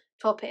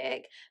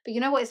topic. But you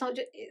know what?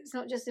 It's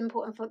not just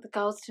important for the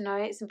girls to know.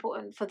 It's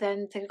important for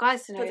the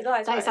guys to know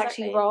that it's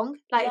actually wrong.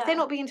 Like if they're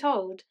not being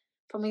told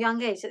from a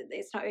young age that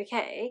it's not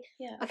okay.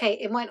 Okay,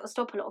 it might not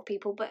stop a lot of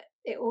people, but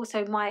it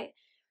also might,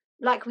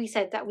 like we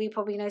said, that we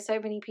probably know so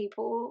many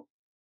people,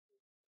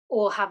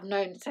 or have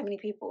known so many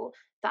people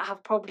that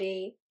have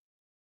probably,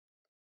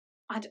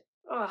 I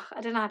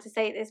don't know how to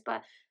say this,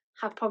 but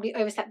have probably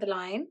overstepped the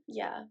line.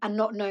 And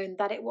not known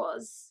that it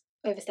was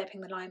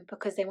overstepping the line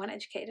because they weren't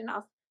educated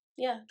enough.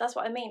 Yeah, that's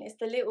what I mean. It's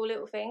the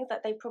little things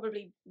that they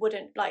probably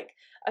wouldn't like.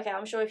 Okay,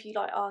 I'm sure if you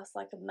like asked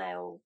like a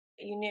male,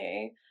 you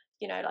knew,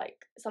 you know, like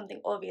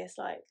something obvious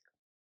like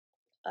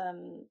I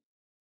don't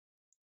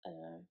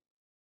know,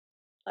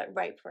 like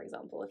rape, for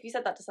example. If you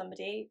said that to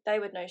somebody, they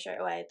would know straight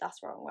away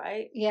that's wrong,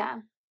 right? Yeah.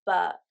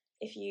 But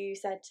if you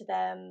said to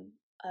them,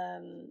 I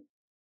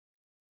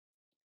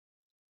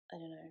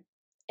don't know,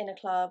 in a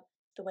club,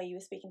 the way you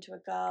were speaking to a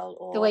girl,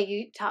 or the way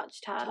you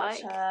touched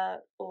her,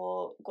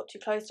 or got too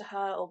close to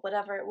her, or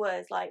whatever it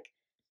was, like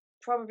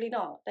probably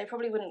not. They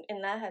probably wouldn't,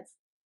 in their heads,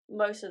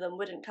 most of them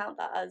wouldn't count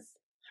that as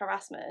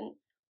harassment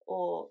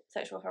or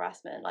sexual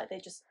harassment. Like they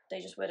just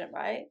wouldn't,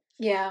 right?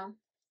 Yeah.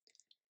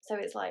 So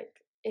it's like,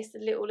 it's the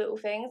little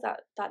things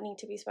that need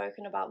to be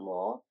spoken about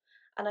more.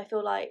 And I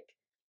feel like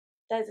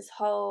there's this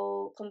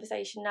whole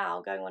conversation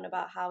now going on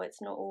about how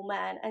it's not all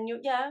men, and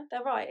yeah,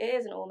 they're right, it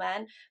isn't all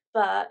men,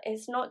 but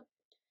it's not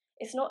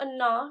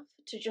enough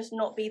to just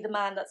not be the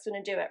man that's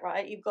going to do it,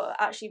 right? You've got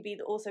to actually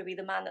also be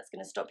the man that's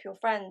going to stop your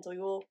friends or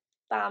your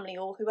family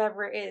or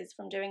whoever it is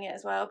from doing it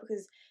as well,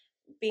 because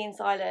being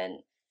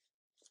silent,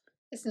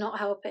 it's not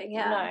helping.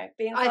 Yeah, no,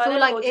 being I silent feel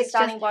like or just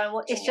standing by and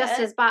watching it's just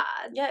it, as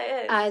bad. Yeah,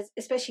 it is. As,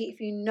 especially if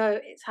you know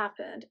it's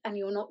happened and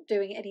you're not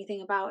doing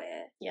anything about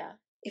it. Yeah.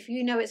 If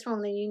you know it's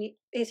wrong, then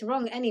it's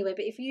wrong anyway.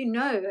 But if you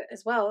know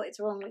as well it's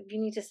wrong, like,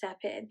 you need to step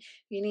in.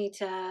 You need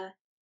to,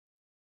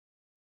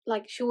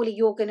 like, surely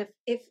you're gonna,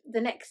 if the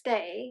next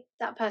day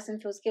that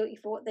person feels guilty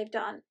for what they've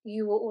done,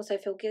 you will also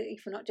feel guilty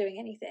for not doing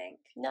anything.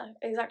 No,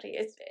 exactly.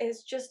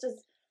 It's just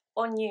as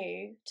on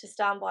you to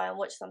stand by and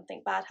watch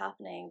something bad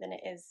happening than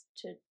it is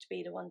to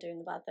be the one doing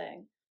the bad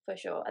thing, for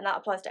sure. And that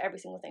applies to every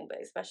single thing, but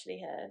especially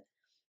here.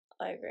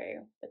 I agree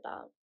with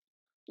that.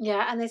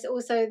 Yeah, and there's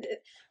also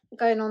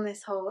going on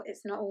this whole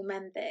 "it's not all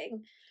men"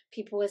 thing.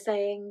 People were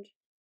saying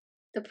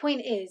the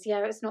point is,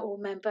 yeah, it's not all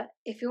men, but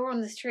if you're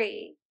on the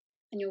street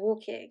and you're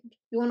walking,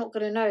 you're not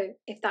going to know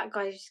if that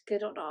guy's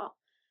good or not.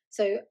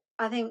 So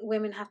I think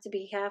women have to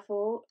be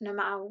careful, no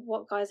matter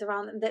what guy's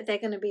around them, that they're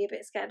going to be a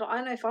bit scared. Like,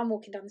 I know if I'm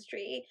walking down the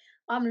street,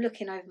 I'm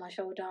looking over my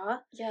shoulder.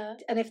 Yeah.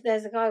 And if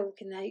there's a guy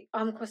walking there,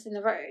 I'm crossing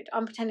the road,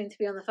 I'm pretending to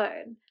be on the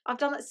phone. I've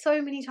done that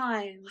so many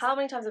times. How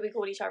many times have we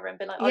called each other and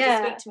been like, "Oh,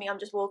 just speak to me, I'm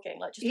just walking,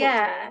 like, just talk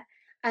to me."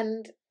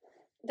 And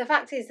the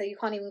fact is that you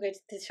can't even go to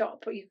the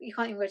shop, or you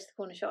can't even go to the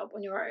corner shop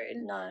on your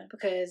own. No.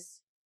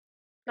 Because,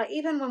 like,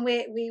 even when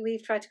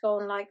we've tried to go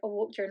on, like, a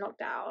walk during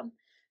lockdown,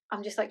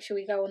 I'm just like, should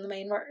we go on the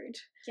main road?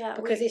 Yeah,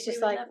 because it's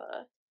just like,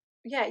 never.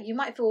 Yeah, you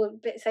might feel a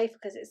bit safer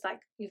because it's like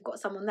you've got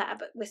someone there,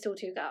 but we're still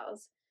two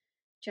girls.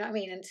 Do you know what I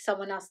mean? And to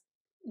someone else,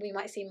 we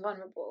might seem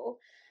vulnerable,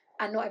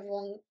 and not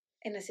everyone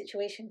in a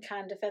situation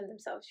can defend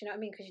themselves. Do you know what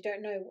I mean? Because you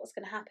don't know what's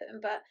going to happen.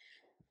 But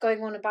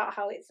going on about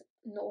how it's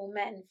not all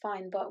men,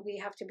 fine, but we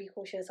have to be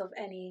cautious of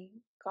any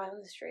guy on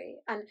the street.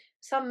 And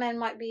some men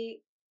might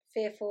be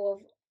fearful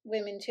of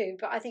women too,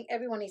 but I think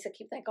everyone needs to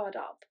keep their guard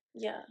up.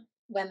 Yeah.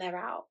 When they're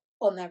out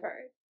on their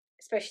road,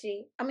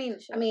 especially. I mean,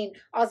 Sure.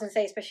 I was gonna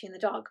say especially in the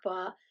dark,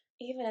 but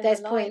even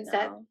there's points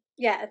that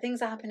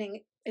things are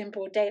happening in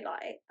broad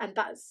daylight, and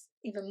that's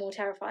even more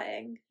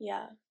terrifying.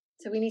 Yeah.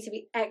 So we need to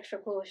be extra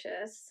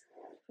cautious.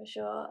 For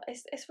sure.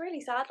 It's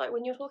really sad, like,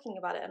 when you're talking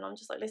about it and I'm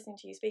just like listening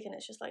to you speak, and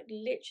it's just like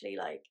literally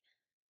like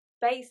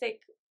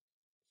basic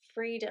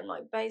freedom,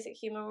 like basic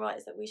human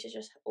rights that we should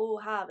just all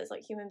have as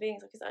like human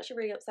beings. Like, it's actually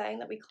really upsetting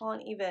that we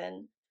can't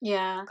even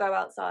go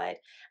outside.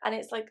 And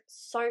it's like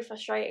so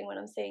frustrating when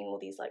I'm seeing all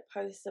these like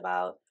posts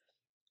about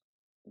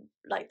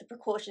like the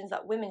precautions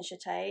that women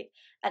should take,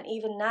 and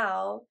even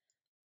now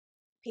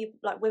people,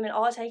 like, women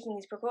are taking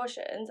these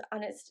precautions,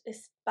 and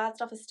it's bad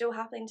stuff is still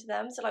happening to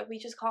them. So like, we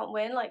just can't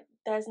win. Like,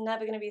 there's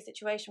never going to be a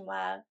situation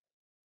where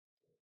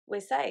we're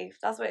safe.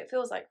 That's what it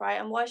feels like, right?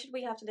 And why should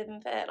we have to live in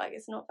fear? Like,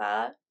 it's not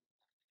fair.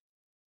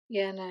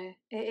 Yeah, no,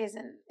 it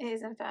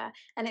isn't fair.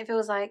 And it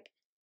feels like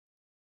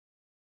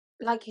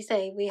you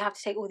say, we have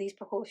to take all these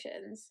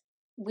precautions.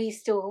 We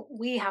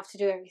have to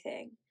do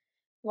everything.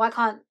 Why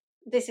can't,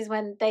 this is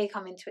when they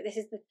come into it.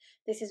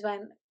 This is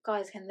when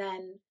guys can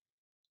then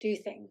do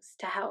things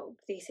to help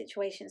these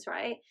situations,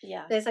 right?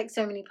 Yeah. There's like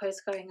so many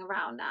posts going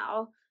around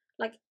now.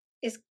 Like,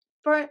 it's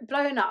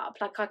blown up.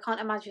 Like, I can't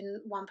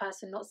imagine one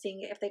person not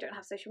seeing it if they don't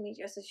have social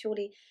media. So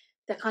surely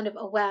they're kind of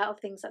aware of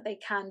things that they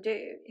can do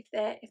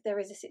if there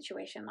is a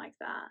situation like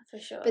that. For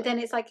sure. But then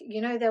it's like,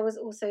 there was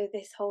also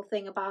this whole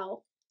thing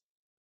about,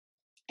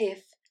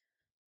 if,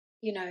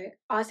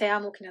 I say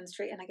I'm walking down the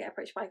street and I get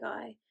approached by a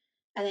guy,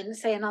 and then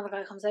say another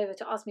guy comes over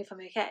to ask me if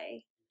I'm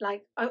okay.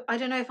 Like, I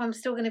don't know if I'm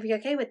still going to be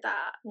okay with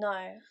that. No,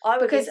 I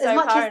would, because be so as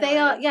much paranoid. As they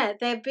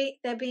are,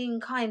 they're being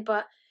kind,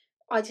 but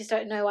I just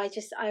don't know.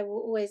 I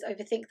will always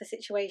overthink the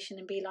situation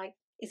and be like,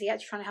 is he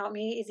actually trying to help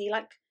me? Is he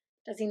like,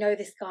 does he know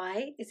this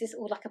guy? Is this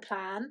all like a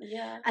plan?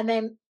 Yeah. And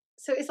then,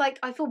 so it's like,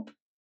 I feel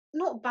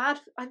not bad.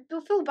 I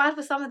feel bad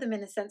for some of them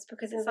in a sense,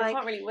 because it's like they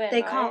can't really win.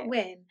 They right? can't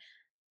win,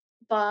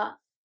 but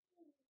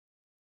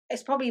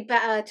it's probably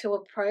better to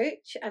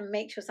approach and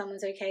make sure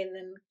someone's okay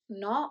than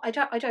not. I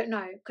don't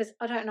know, because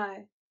I don't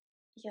know.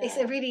 Yeah. It's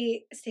a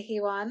really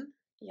sticky one.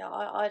 Yeah,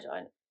 I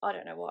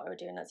don't know what I would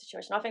do in that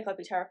situation. I think I'd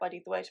be terrified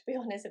either way, to be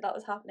honest. If that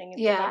was happening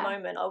in that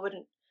moment,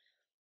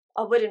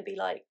 I wouldn't be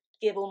like,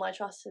 give all my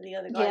trust to the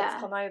other guy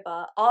that's come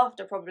over.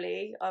 After,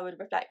 probably I would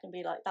reflect and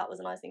be like, that was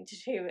a nice thing to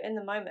do. In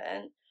the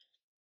moment,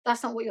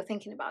 that's not what you're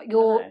thinking about.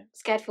 You're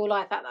scared for your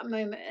life at that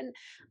moment.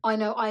 I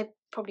know I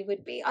probably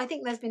would be. I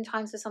think there's been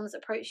times where someone's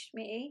approached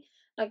me,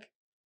 like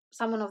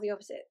someone of the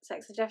opposite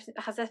sex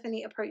has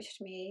definitely approached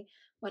me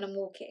when I'm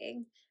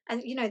walking,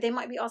 and they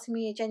might be asking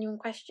me a genuine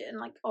question,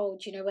 like, oh,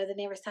 do you know where the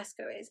nearest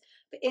Tesco is?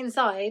 But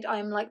inside,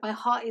 I'm like, my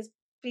heart is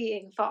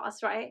beating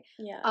fast, right?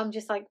 Yeah. I'm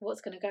just like,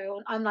 what's going to go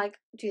on? I'm like,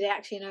 do they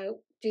actually know?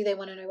 Do they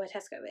want to know where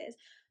Tesco is?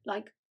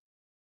 Like,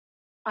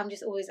 I'm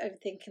just always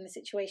overthinking the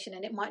situation,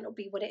 and it might not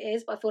be what it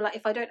is. But I feel like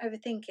if I don't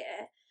overthink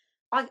it,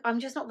 I'm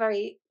just not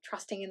very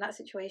trusting in that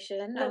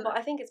situation. No, but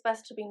I think it's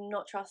best to be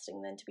not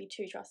trusting than to be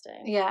too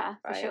trusting. Yeah,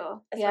 for right?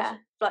 sure. Especially,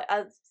 like,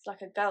 as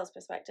like a girl's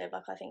perspective,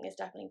 like, I think it's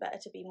definitely better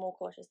to be more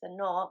cautious than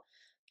not.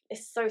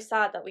 It's so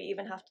sad that we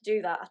even have to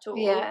do that at all.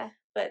 Yeah.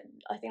 But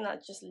I think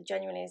that just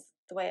genuinely is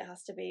the way it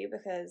has to be,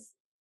 because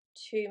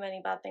too many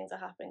bad things are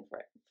happening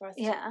for us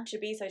to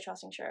be so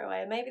trusting straight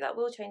away. And maybe that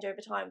will change over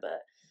time,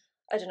 but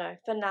I don't know.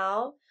 For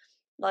now,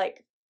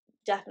 like,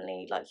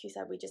 definitely, like you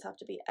said, we just have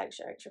to be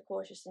extra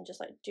cautious and just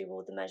like do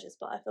all the measures.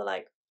 But I feel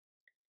like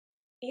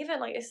even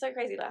like it's so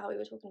crazy, like how we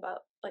were talking about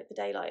like the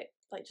daylight,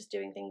 like just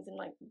doing things in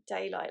like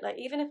daylight. Like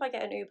even if I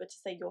get an Uber to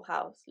say your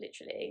house,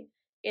 literally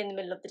in the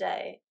middle of the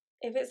day,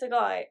 if it's a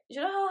guy, do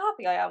you know how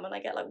happy I am when I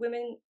get like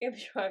women Uber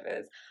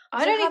drivers?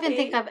 I don't even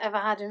think I've ever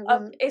had a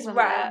woman. It's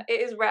rare. It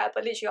is rare,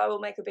 but literally I will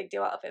make a big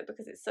deal out of it,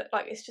 because it's so,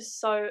 like, it's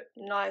just so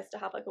nice to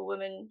have like a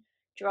woman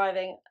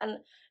driving. And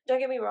don't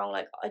get me wrong,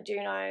 like I do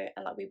know,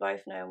 and like we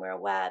both know and we're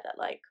aware that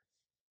like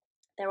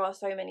there are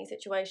so many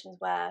situations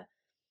where,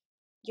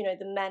 you know,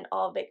 the men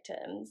are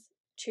victims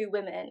to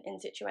women in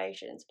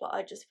situations, but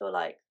I just feel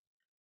like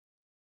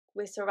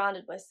we're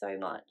surrounded by so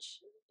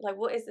much. Like,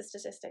 what is the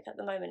statistic at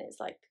the moment? It's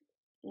like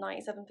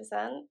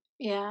 97%.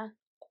 Yeah.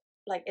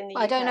 Like in the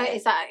UK. I don't know.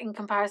 Is that in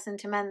comparison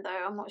to men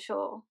though? I'm not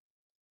sure.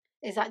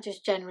 Is that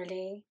just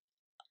generally?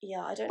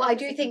 Yeah, I don't. But know I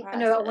do think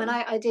when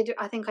I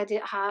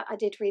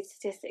did read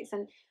statistics,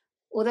 and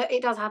although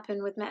it does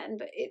happen with men,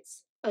 but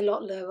it's a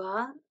lot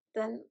lower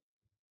than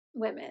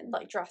women.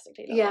 Like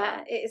drastically lower.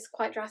 Yeah, it is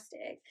quite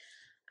drastic,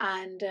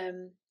 and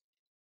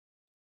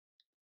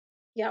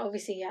yeah,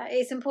 obviously, yeah,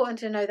 it's important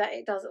to know that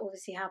it does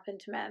obviously happen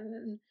to men,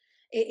 and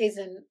it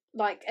isn't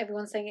like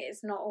everyone's saying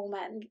it's not all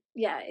men.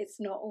 Yeah,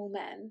 it's not all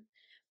men,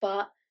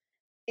 but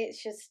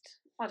it's just,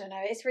 I don't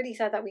know. It's really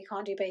sad that we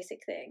can't do basic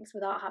things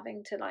without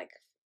having to like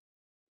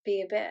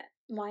be a bit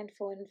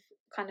mindful and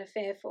kind of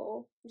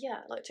fearful. Yeah,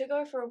 like to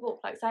go for a walk,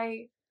 like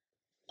say,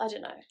 I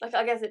don't know, like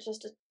I guess it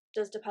just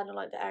does depend on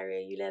like the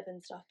area you live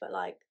and stuff, but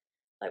like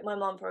my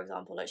mum, for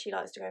example, like she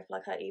likes to go for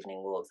like her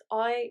evening walks.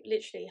 I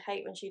literally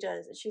hate when she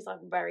does, and she's like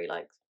very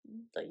like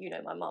you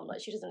know, my mum,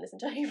 like she doesn't listen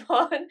to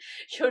anyone.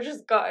 She'll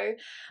just go.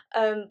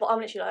 But I'm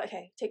literally like,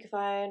 okay, take your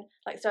phone,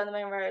 like stay on the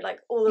main road, like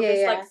all of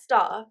this like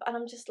stuff, and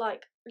I'm just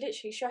like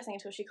literally stressing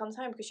until she comes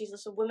home, because she's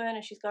just a woman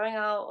and she's going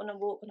out on a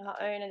walk on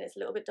her own, and it's a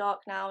little bit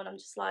dark now, and I'm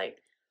just like,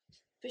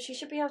 but she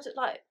should be able to,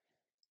 like,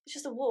 it's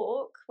just a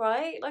walk,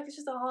 right? Like, it's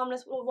just a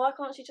harmless walk. Why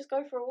can't she just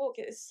go for a walk?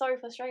 It is so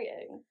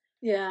frustrating.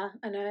 Yeah,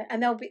 I know.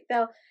 And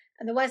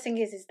and the worst thing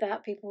is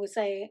that people will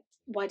say,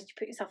 why did you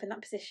put yourself in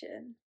that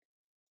position,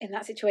 in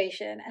that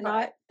situation? And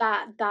right.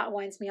 that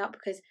winds me up,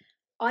 because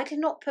I did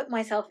not put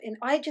myself in.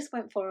 I just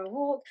went for a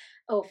walk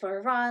or for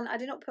a run. I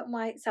did not put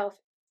myself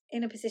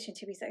in a position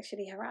to be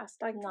sexually harassed.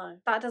 Like, no,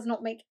 that does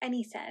not make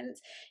any sense.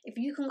 If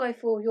you can go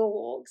for your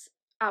walks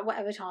at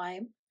whatever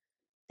time,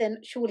 then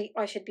surely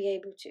I should be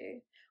able to.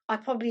 I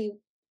probably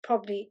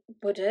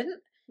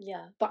wouldn't.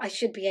 Yeah. But I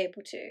should be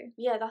able to.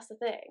 Yeah, that's the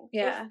thing.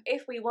 Yeah.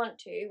 If we want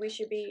to, we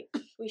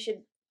should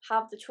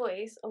have the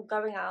choice of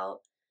going out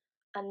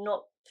and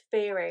not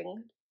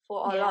fearing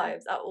for our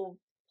lives at all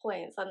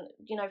points. And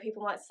you know,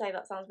 people might say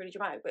that sounds really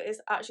dramatic, but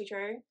it's actually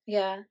true.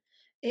 Yeah,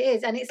 it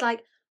is. And it's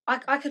like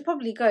I could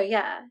probably go,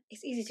 yeah.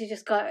 It's easy to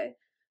just go,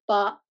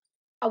 but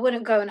I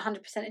wouldn't go and 100%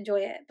 enjoy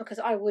it, because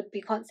I would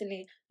be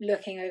constantly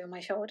looking over my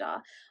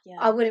shoulder. Yeah.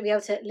 I wouldn't be able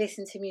to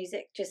listen to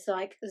music, just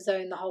like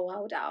zone the whole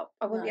world out.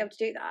 I wouldn't be able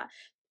to do that.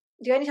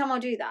 The only time I'll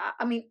do that,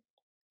 I mean,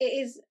 it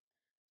is,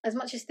 as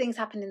much as things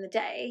happen in the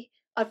day,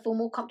 I'd feel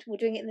more comfortable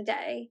doing it in the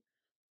day,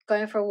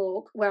 going for a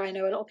walk where I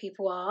know a lot of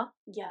people are.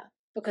 Yeah.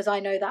 Because I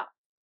know that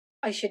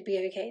I should be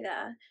okay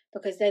there,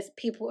 because there's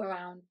people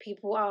around.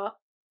 People are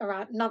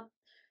around. Not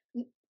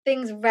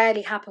things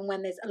rarely happen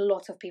when there's a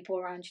lot of people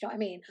around. You know what I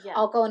mean? Yeah.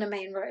 I'll go on a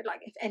main road.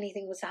 Like, if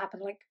anything was to happen,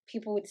 like,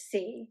 people would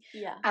see.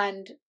 Yeah.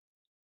 And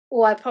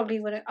or I probably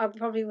wouldn't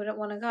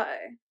want to go.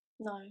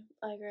 No,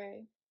 I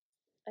agree.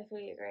 I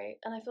fully agree.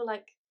 And I feel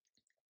like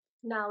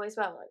now as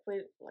well, like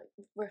we're like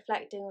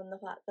reflecting on the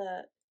fact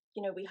that,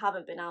 you know, we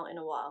haven't been out in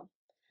a while,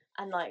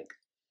 and like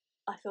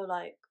I feel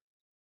like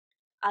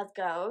as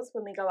girls,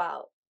 when we go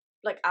out,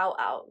 like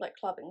out, like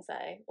clubbing,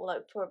 say, or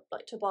like for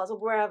like to bars or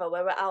wherever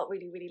where we're out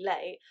really, really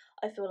late,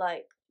 I feel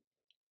like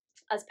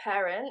as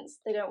parents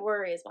they don't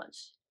worry as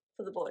much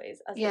for the boys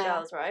as the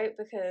girls, right?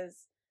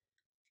 Because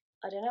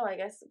I don't know, I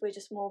guess we're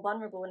just more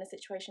vulnerable in a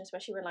situation,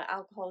 especially when like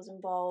alcohol's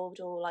involved,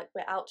 or like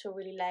we're out till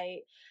really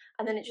late.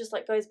 And then it just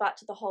like goes back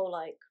to the whole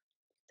like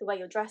the way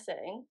you're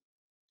dressing,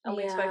 and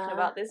we've spoken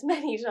about this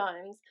many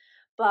times,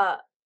 but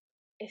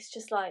it's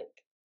just like,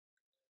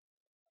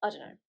 I don't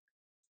know,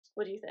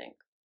 what do you think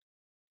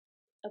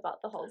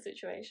about the whole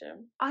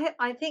situation? I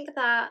think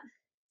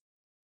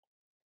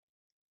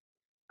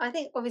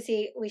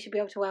obviously we should be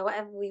able to wear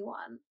whatever we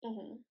want.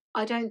 Mm-hmm.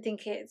 I don't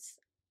think it's,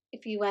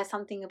 if you wear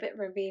something a bit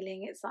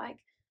revealing, it's like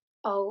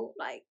oh,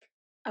 like,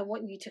 I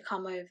want you to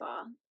come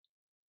over.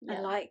 Yeah.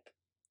 And like,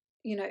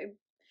 you know,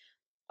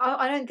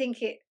 I don't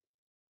think it,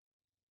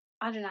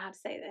 I don't know how to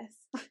say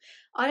this.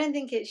 I don't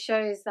think it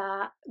shows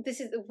that this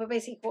is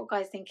basically what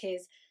guys think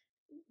is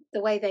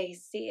the way they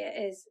see it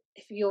is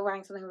if you're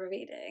wearing something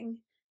revealing,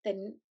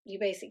 then you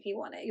basically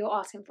want it. You're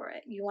asking for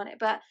it. You want it.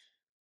 But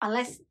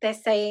unless they're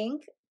saying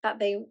that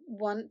they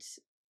want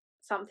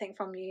something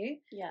from you,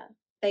 yeah,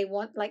 they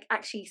want like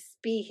actually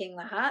speaking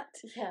that,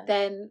 yeah,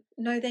 then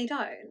no, they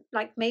don't.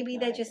 Like maybe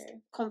no, they're I just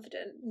agree.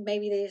 confident.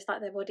 Maybe they just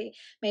like their body.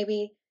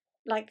 Maybe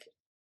like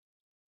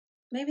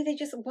maybe they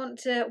just want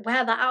to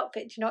wear that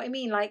outfit. Do you know what I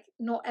mean? Like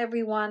not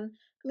everyone.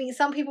 I mean,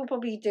 some people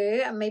probably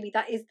do, and maybe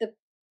that is the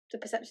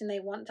perception they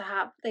want to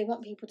have. They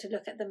want people to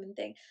look at them and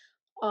think,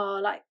 oh,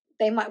 like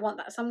they might want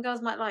that. Some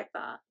girls might like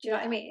that. Do you know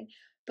what I Yeah. mean?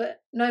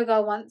 But no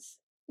girl wants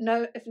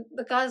no. If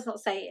the girl's not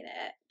saying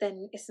it,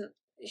 then it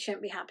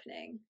shouldn't be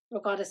happening,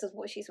 regardless of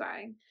what she's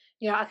wearing.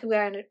 You know, I could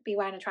be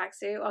wearing a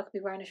tracksuit, or I could be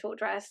wearing a short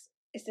dress.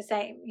 It's the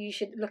same. You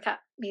should look at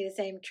me the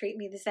same, treat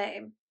me the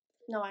same.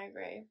 No, I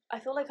agree. I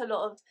feel like a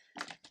lot of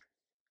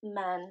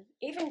men,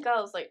 even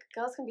girls, like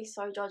girls can be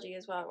so judgy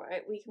as well,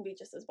 right? We can be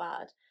just as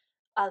bad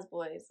as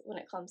boys when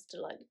it comes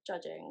to like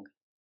judging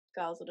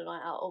girls on a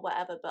night out or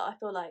whatever. But I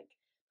feel like,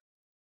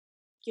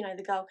 you know,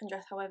 the girl can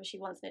dress however she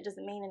wants and it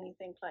doesn't mean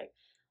anything. Like,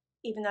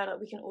 even though like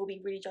we can all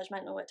be really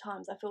judgmental at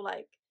times, I feel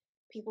like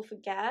people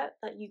forget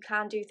that you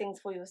can do things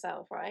for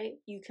yourself, right?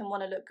 You can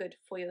want to look good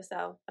for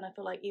yourself, and I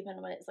feel like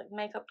even when it's like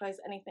makeup, clothes,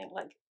 anything,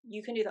 like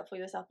you can do that for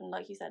yourself, and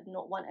like you said,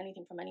 not want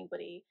anything from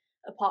anybody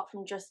apart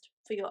from just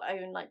for your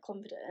own like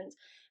confidence.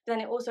 But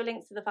then it also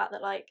links to the fact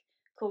that like,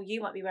 cool, you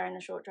might be wearing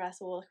a short dress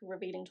or like a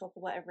revealing top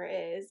or whatever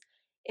it is.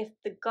 If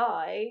the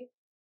guy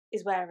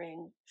is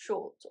wearing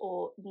shorts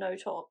or no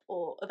top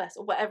or a vest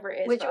or whatever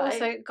it is, Which right?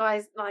 also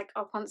guys like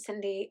are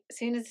constantly, as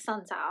soon as the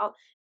sun's out,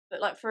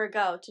 But like for a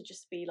girl to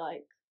just be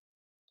like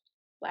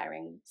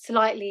wearing,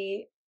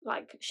 slightly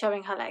like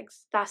showing her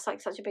legs, that's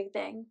like such a big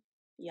thing.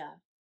 yeah,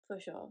 for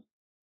sure,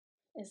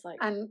 it's like,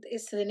 And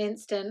it's an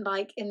instant,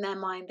 like in their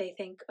mind they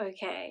think,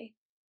 okay,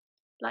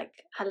 like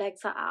her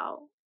legs are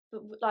out.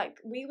 but like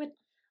we would,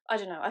 I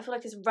don't know, I feel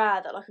like it's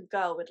rare that like a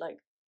girl would like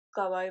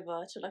go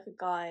over to like a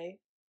guy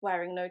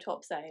wearing no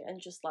top, say,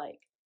 and just like,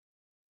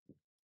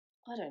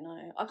 I don't know,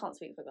 I can't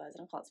speak for guys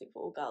and I can't speak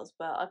for all girls,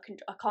 but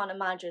I can't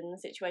imagine the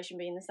situation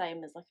being the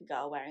same as like a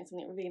girl wearing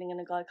something revealing and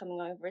a guy coming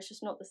over. It's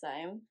just not the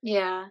same.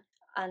 Yeah,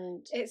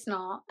 And it's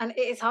not, and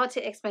it's hard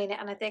to explain it,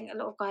 and I think a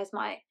lot of guys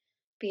might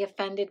be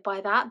offended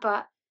by that,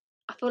 but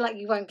I feel like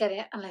you won't get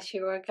it unless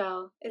you're a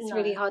girl. It's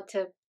really no, hard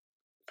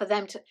for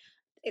them to,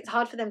 it's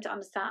hard for them to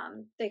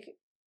understand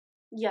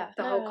yeah,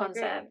 the no, whole I agree.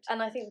 concept.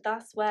 And I think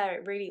that's where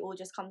it really all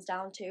just comes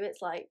down to.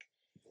 It's like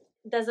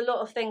there's a lot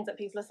of things that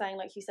people are saying,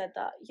 like you said,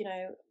 that, you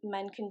know,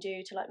 men can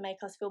do to like make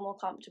us feel more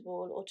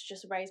comfortable or to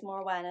just raise more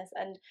awareness,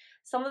 and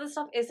some of the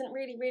stuff isn't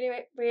really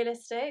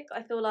realistic.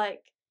 I feel like,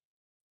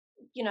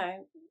 you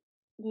know,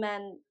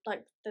 men,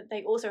 like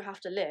they also have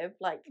to live,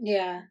 like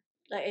Yeah.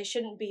 it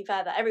shouldn't be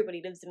fair that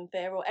everybody lives in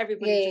fear or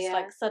everybody Yeah, just yeah.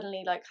 like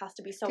suddenly like has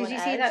to be so Did on you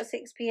edge. see that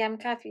 6 p.m.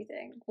 curfew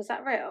thing? Was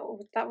that real?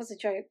 That was a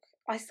joke.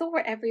 I saw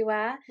it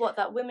everywhere. What,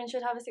 that women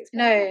should have a 6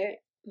 p.m. No, curfew?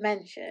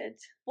 men should.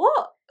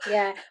 What?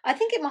 Yeah, I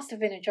think it must have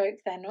been a joke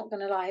then, not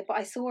gonna lie, but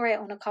I saw it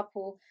on a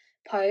couple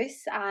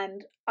posts,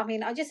 and I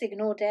mean, I just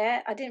ignored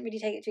it. I didn't really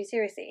take it too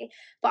seriously,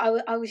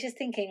 but I was just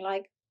thinking,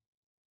 like,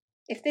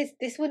 if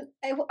this wouldn't,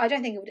 I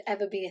don't think it would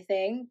ever be a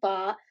thing,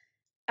 but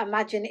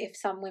imagine if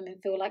some women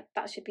feel like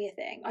that should be a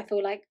thing. I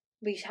feel like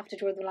we should have to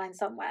draw the line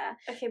somewhere.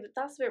 Okay, but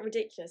that's a bit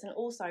ridiculous. And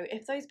also,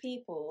 if those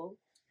people,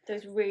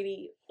 those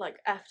really like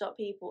effed up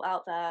people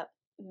out there,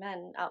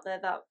 men out there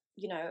that,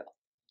 you know,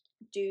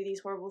 do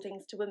these horrible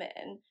things to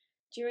women,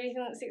 do you really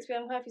think that 6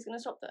 p.m. curfew is going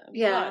to stop them?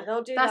 Yeah, No,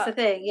 they'll do that's that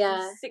the thing.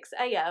 Yeah, 6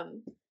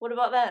 a.m. What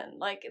about then?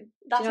 Like,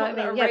 that's do you know not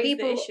what I going mean? to Yeah, raise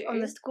people the issue.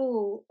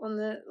 on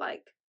the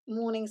like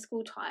morning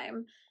school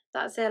time,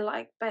 that's their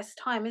like best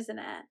time, isn't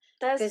it?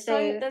 There's been so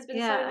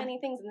yeah. many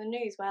things in the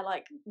news where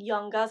like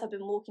young girls have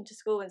been walking to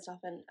school and stuff,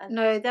 and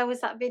No, there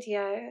was that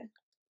video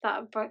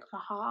that broke my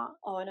heart.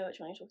 oh, I know which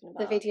one you're talking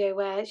about. The video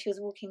where she was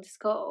walking to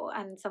school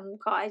and some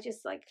guy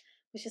just like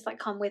was just like,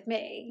 come with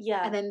me.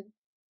 Yeah. And then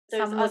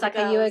Those someone was other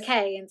like, are you girls.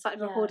 okay? And started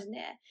Yeah. recording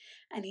it.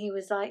 And he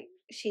was like,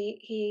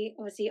 he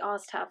obviously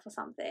asked her for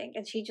something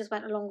and she just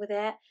went along with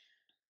it.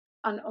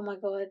 And oh my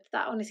god,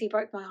 that honestly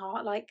broke my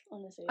heart. Like,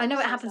 honestly, I know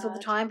it so happens all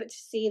the sad. time, but to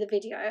see the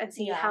video and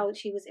see Yeah. how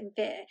she was in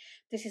fear,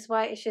 this is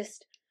why it's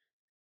just,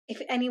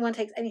 if anyone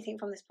takes anything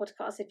from this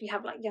podcast, if you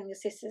have like younger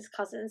sisters,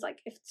 cousins, like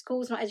if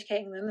school's not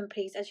educating them, then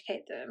please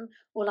educate them.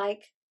 Or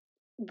like,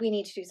 we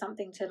need to do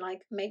something to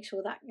like make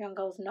sure that young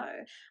girls know.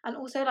 And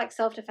also like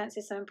self-defense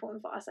is so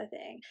important for us, I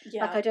think.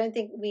 Yeah. Like, I don't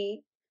think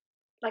we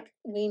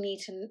need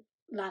to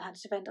learn how to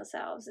defend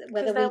ourselves,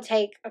 whether we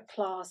take a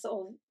class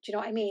or, do you know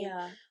what I mean?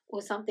 Yeah.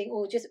 Or something,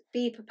 or just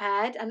be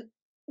prepared. And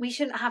we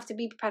shouldn't have to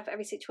be prepared for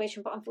every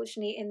situation, but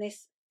unfortunately in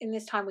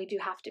this time we do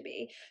have to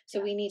be.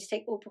 So we need to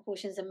take all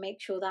precautions and make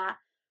sure that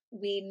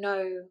we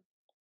know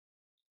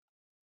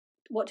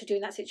what to do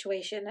in that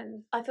situation.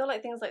 And I feel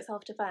like things like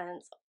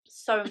self-defense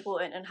so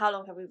important. And how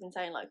long have we been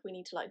saying like we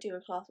need to like do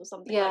a class or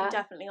something? Yeah. Like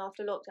definitely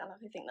after lockdown,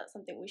 like I think that's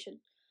something we should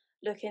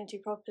look into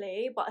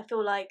properly. But I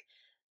feel like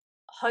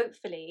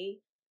hopefully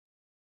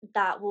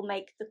that will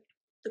make the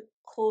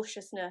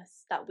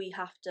cautiousness that we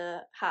have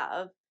to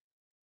have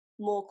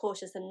more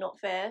cautious and not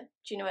fear.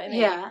 Do you know what I mean?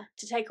 Yeah.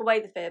 To take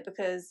away the fear,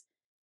 because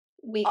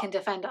we can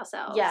defend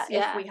ourselves. Yeah,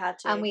 if we had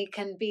to. And we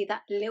can be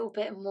that little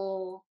bit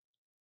more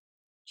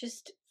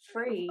just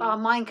free. Our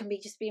mind can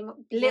be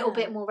a little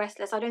bit more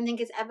restless. I don't think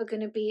it's ever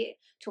going to be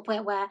to a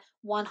point where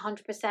 100%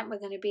 we're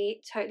going to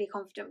be totally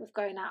confident with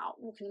going out,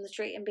 walking on the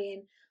street and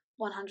being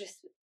 100%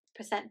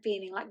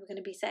 feeling like we're going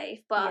to be safe.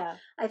 But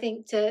I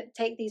think to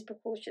take these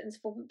precautions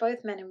for both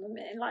men and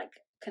women like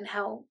can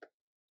help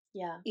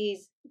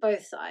ease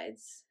both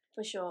sides.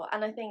 For sure.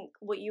 And I think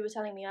what you were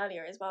telling me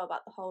earlier as well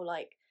about the whole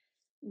like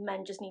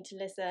men just need to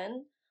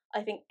listen.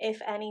 I think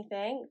if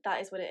anything,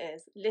 that is what it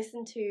is.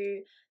 Listen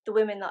to the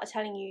women that are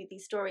telling you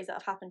these stories that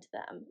have happened to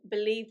them.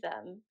 Believe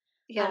them.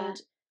 Yeah.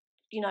 And,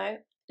 you know,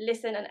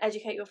 listen and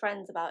educate your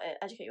friends about it.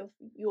 Educate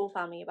your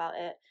family about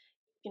it.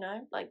 You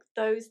know, like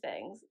those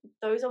things.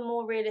 Those are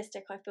more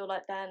realistic, I feel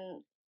like,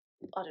 than,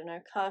 I don't know,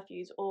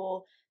 curfews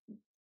or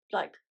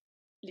like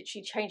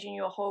literally changing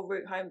your whole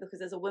route home because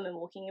there's a woman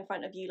walking in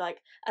front of you. Like,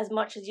 as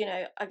much as, you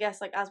know, I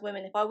guess like as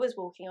women, if I was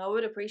walking, I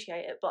would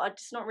appreciate it, but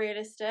it's not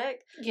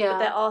realistic. But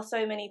there are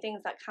so many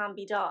things that can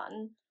be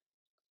done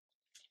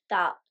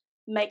that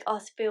make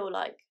us feel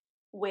like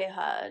we're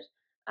heard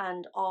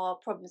and our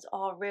problems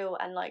are real,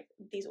 and like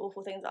these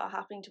awful things that are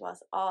happening to us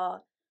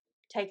are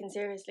taken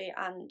seriously,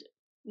 and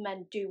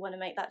men do want to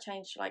make that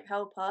change to like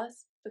help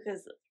us,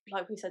 because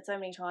like we've said so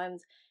many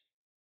times,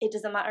 it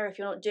doesn't matter if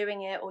you're not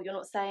doing it or you're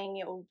not saying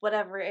it or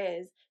whatever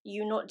it is,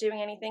 you not doing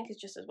anything is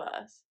just as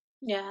worse.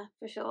 Yeah,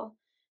 for sure.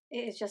 It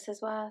is just as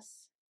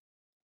worse.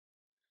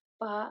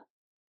 But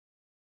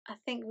I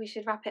think we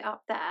should wrap it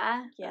up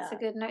there. Yeah, that's a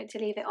good note to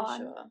leave it on.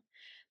 Sure.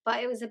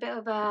 But it was a bit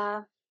of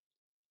a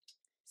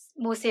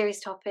more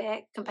serious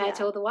topic compared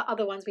to all the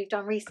other ones we've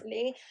done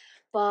recently.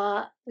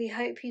 But we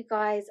hope you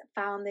guys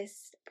found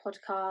this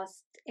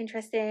podcast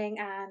interesting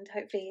and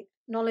hopefully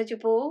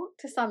knowledgeable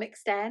to some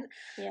extent.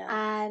 Yeah.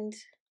 And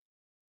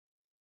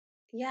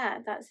yeah,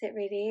 that's it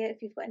really.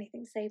 If you've got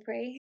anything to say,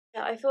 Brie.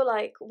 Yeah, I feel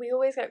like we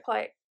always get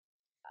quite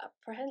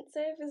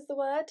apprehensive is the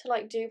word to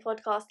like do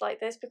podcasts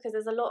like this, because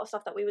there's a lot of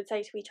stuff that we would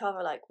say to each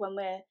other like when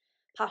we're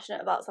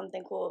passionate about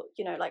something, or,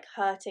 you know, like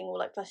hurting or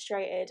like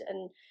frustrated,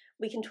 and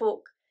we can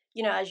talk,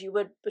 you know, as you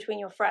would between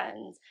your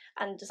friends,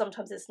 and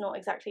sometimes it's not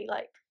exactly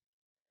like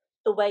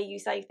the way you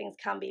say things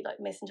can be like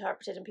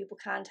misinterpreted and people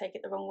can take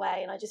it the wrong way.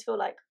 And I just feel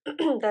like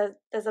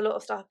there's a lot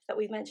of stuff that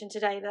we've mentioned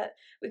today that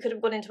we could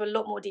have gone into a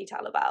lot more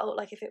detail about,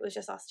 like if it was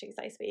just us two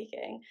say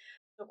speaking.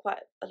 Quite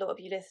a lot of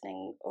you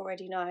listening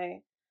already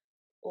know,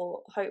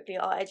 or hopefully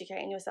are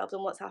educating yourselves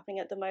on what's happening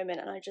at the moment.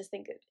 And I just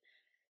think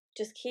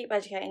just keep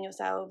educating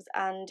yourselves,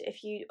 and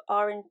if you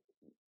are in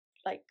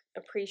like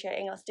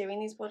appreciating us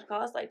doing these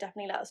podcasts, like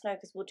definitely let us know,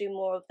 because we'll do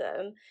more of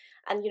them.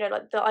 And, you know,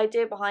 like the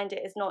idea behind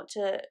it is not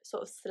to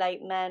sort of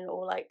slate men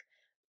or like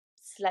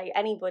slate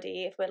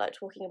anybody if we're like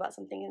talking about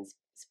something in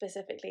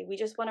specifically. We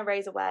just want to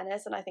raise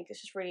awareness, and I think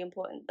it's just really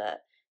important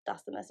that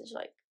that's the message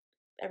like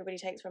everybody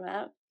takes from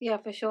it. Yeah,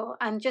 for sure.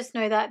 And just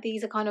know that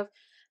these are kind of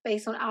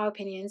based on our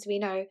opinions. We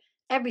know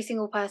every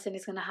single person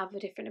is going to have a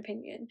different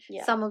opinion.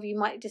 Yeah. Some of you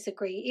might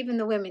disagree. Even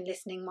the women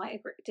listening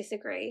might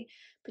disagree.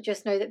 But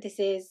just know that this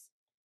is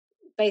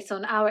based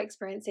on our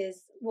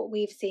experiences, what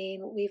we've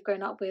seen, what we've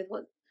grown up with,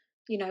 what,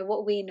 you know,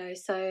 what we know.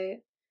 So,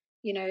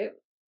 you know,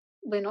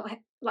 we're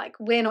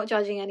not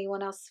judging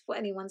anyone else for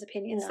anyone's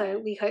opinion. No.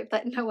 So we hope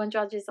that no one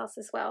judges us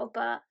as well.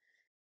 But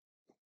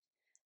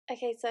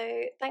okay,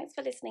 so thanks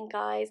for listening,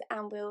 guys,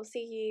 and we'll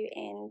see you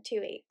in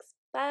 2 weeks.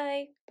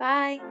 Bye.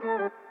 Bye.